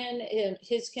Ryan,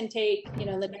 his can take the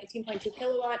 19.2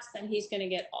 kilowatts, then he's going to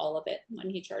get all of it when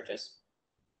he charges.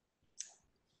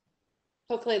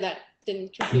 Hopefully that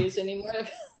didn't confuse anymore.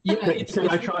 Yeah,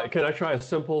 Can I try a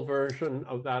simple version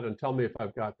of that and tell me if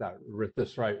I've got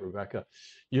this right, Rebecca?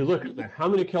 You look at how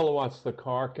many kilowatts the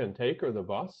car can take or the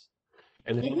bus,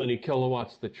 and how many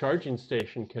kilowatts the charging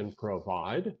station can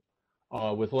provide.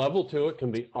 With level 2, it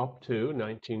can be up to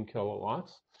 19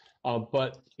 kilowatts,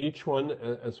 but each one,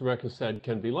 as Rebecca said,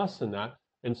 can be less than that.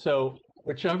 And so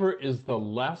whichever is the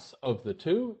less of the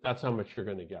two, that's how much you're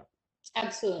going to get.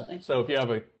 Absolutely. So if you have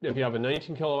a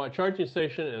 19 kilowatt charging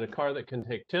station and a car that can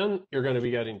take 10, you're going to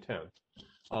be getting 10.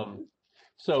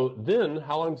 So then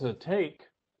how long does it take?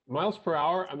 Miles per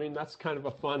hour, I mean, that's kind of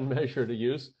a fun measure to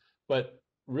use, but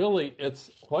really it's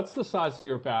what's the size of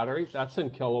your battery? That's in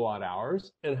kilowatt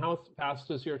hours. And how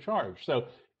fast is your charge? So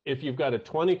if you've got a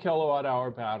 20 kilowatt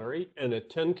hour battery and a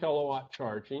 10 kilowatt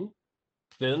charging,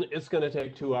 then it's going to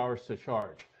take 2 hours to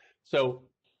charge. So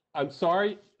I'm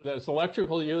sorry, there's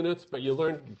electrical units, but you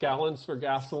learned gallons for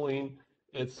gasoline.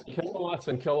 It's kilowatts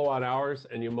and kilowatt hours,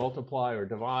 and you multiply or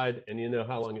divide, and you know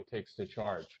how long it takes to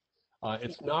charge.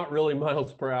 It's not really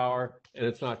miles per hour, and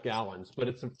it's not gallons, but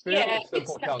it's a fairly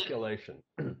simple calculation.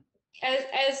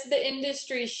 As the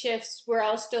industry shifts, we're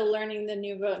all still learning the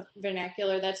new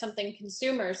vernacular. That's something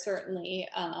consumers certainly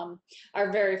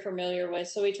are very familiar with.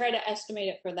 So we try to estimate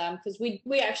it for them because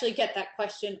we actually get that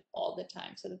question all the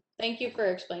time. So thank you for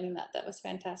explaining that. That was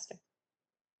fantastic.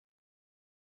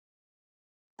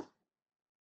 Yeah,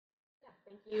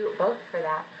 thank you both for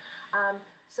that.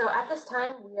 So at this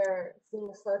time, we are seeing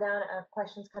a slowdown of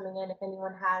questions coming in. If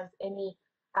anyone has any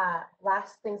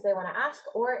last things they want to ask,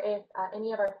 or if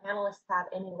any of our panelists have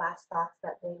any last thoughts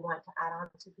that they want to add on,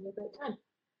 to be a great time.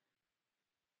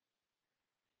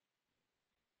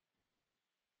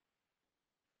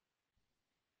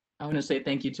 I want to say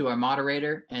thank you to our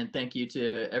moderator and thank you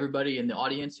to everybody in the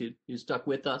audience who stuck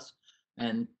with us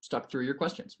and stuck through your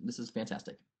questions. This is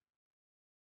fantastic.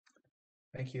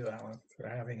 Thank you, Alan, for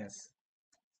having us.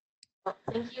 Well,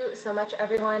 thank you so much,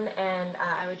 everyone. And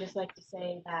I would just like to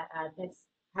say that this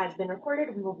has been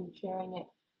recorded. We will be sharing it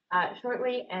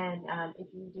shortly. And if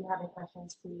you do have any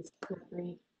questions, please feel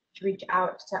free to reach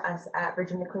out to us at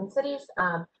Virginia Clean Cities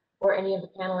or any of the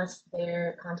panelists.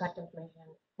 Their contact information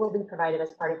will be provided as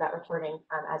part of that recording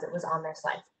as it was on their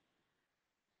slides.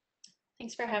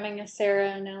 Thanks for having us,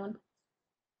 Sarah and Ellen.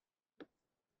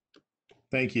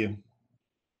 Thank you.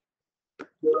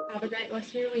 Have a great rest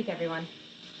of your week, everyone.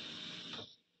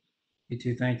 You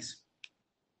too, thanks.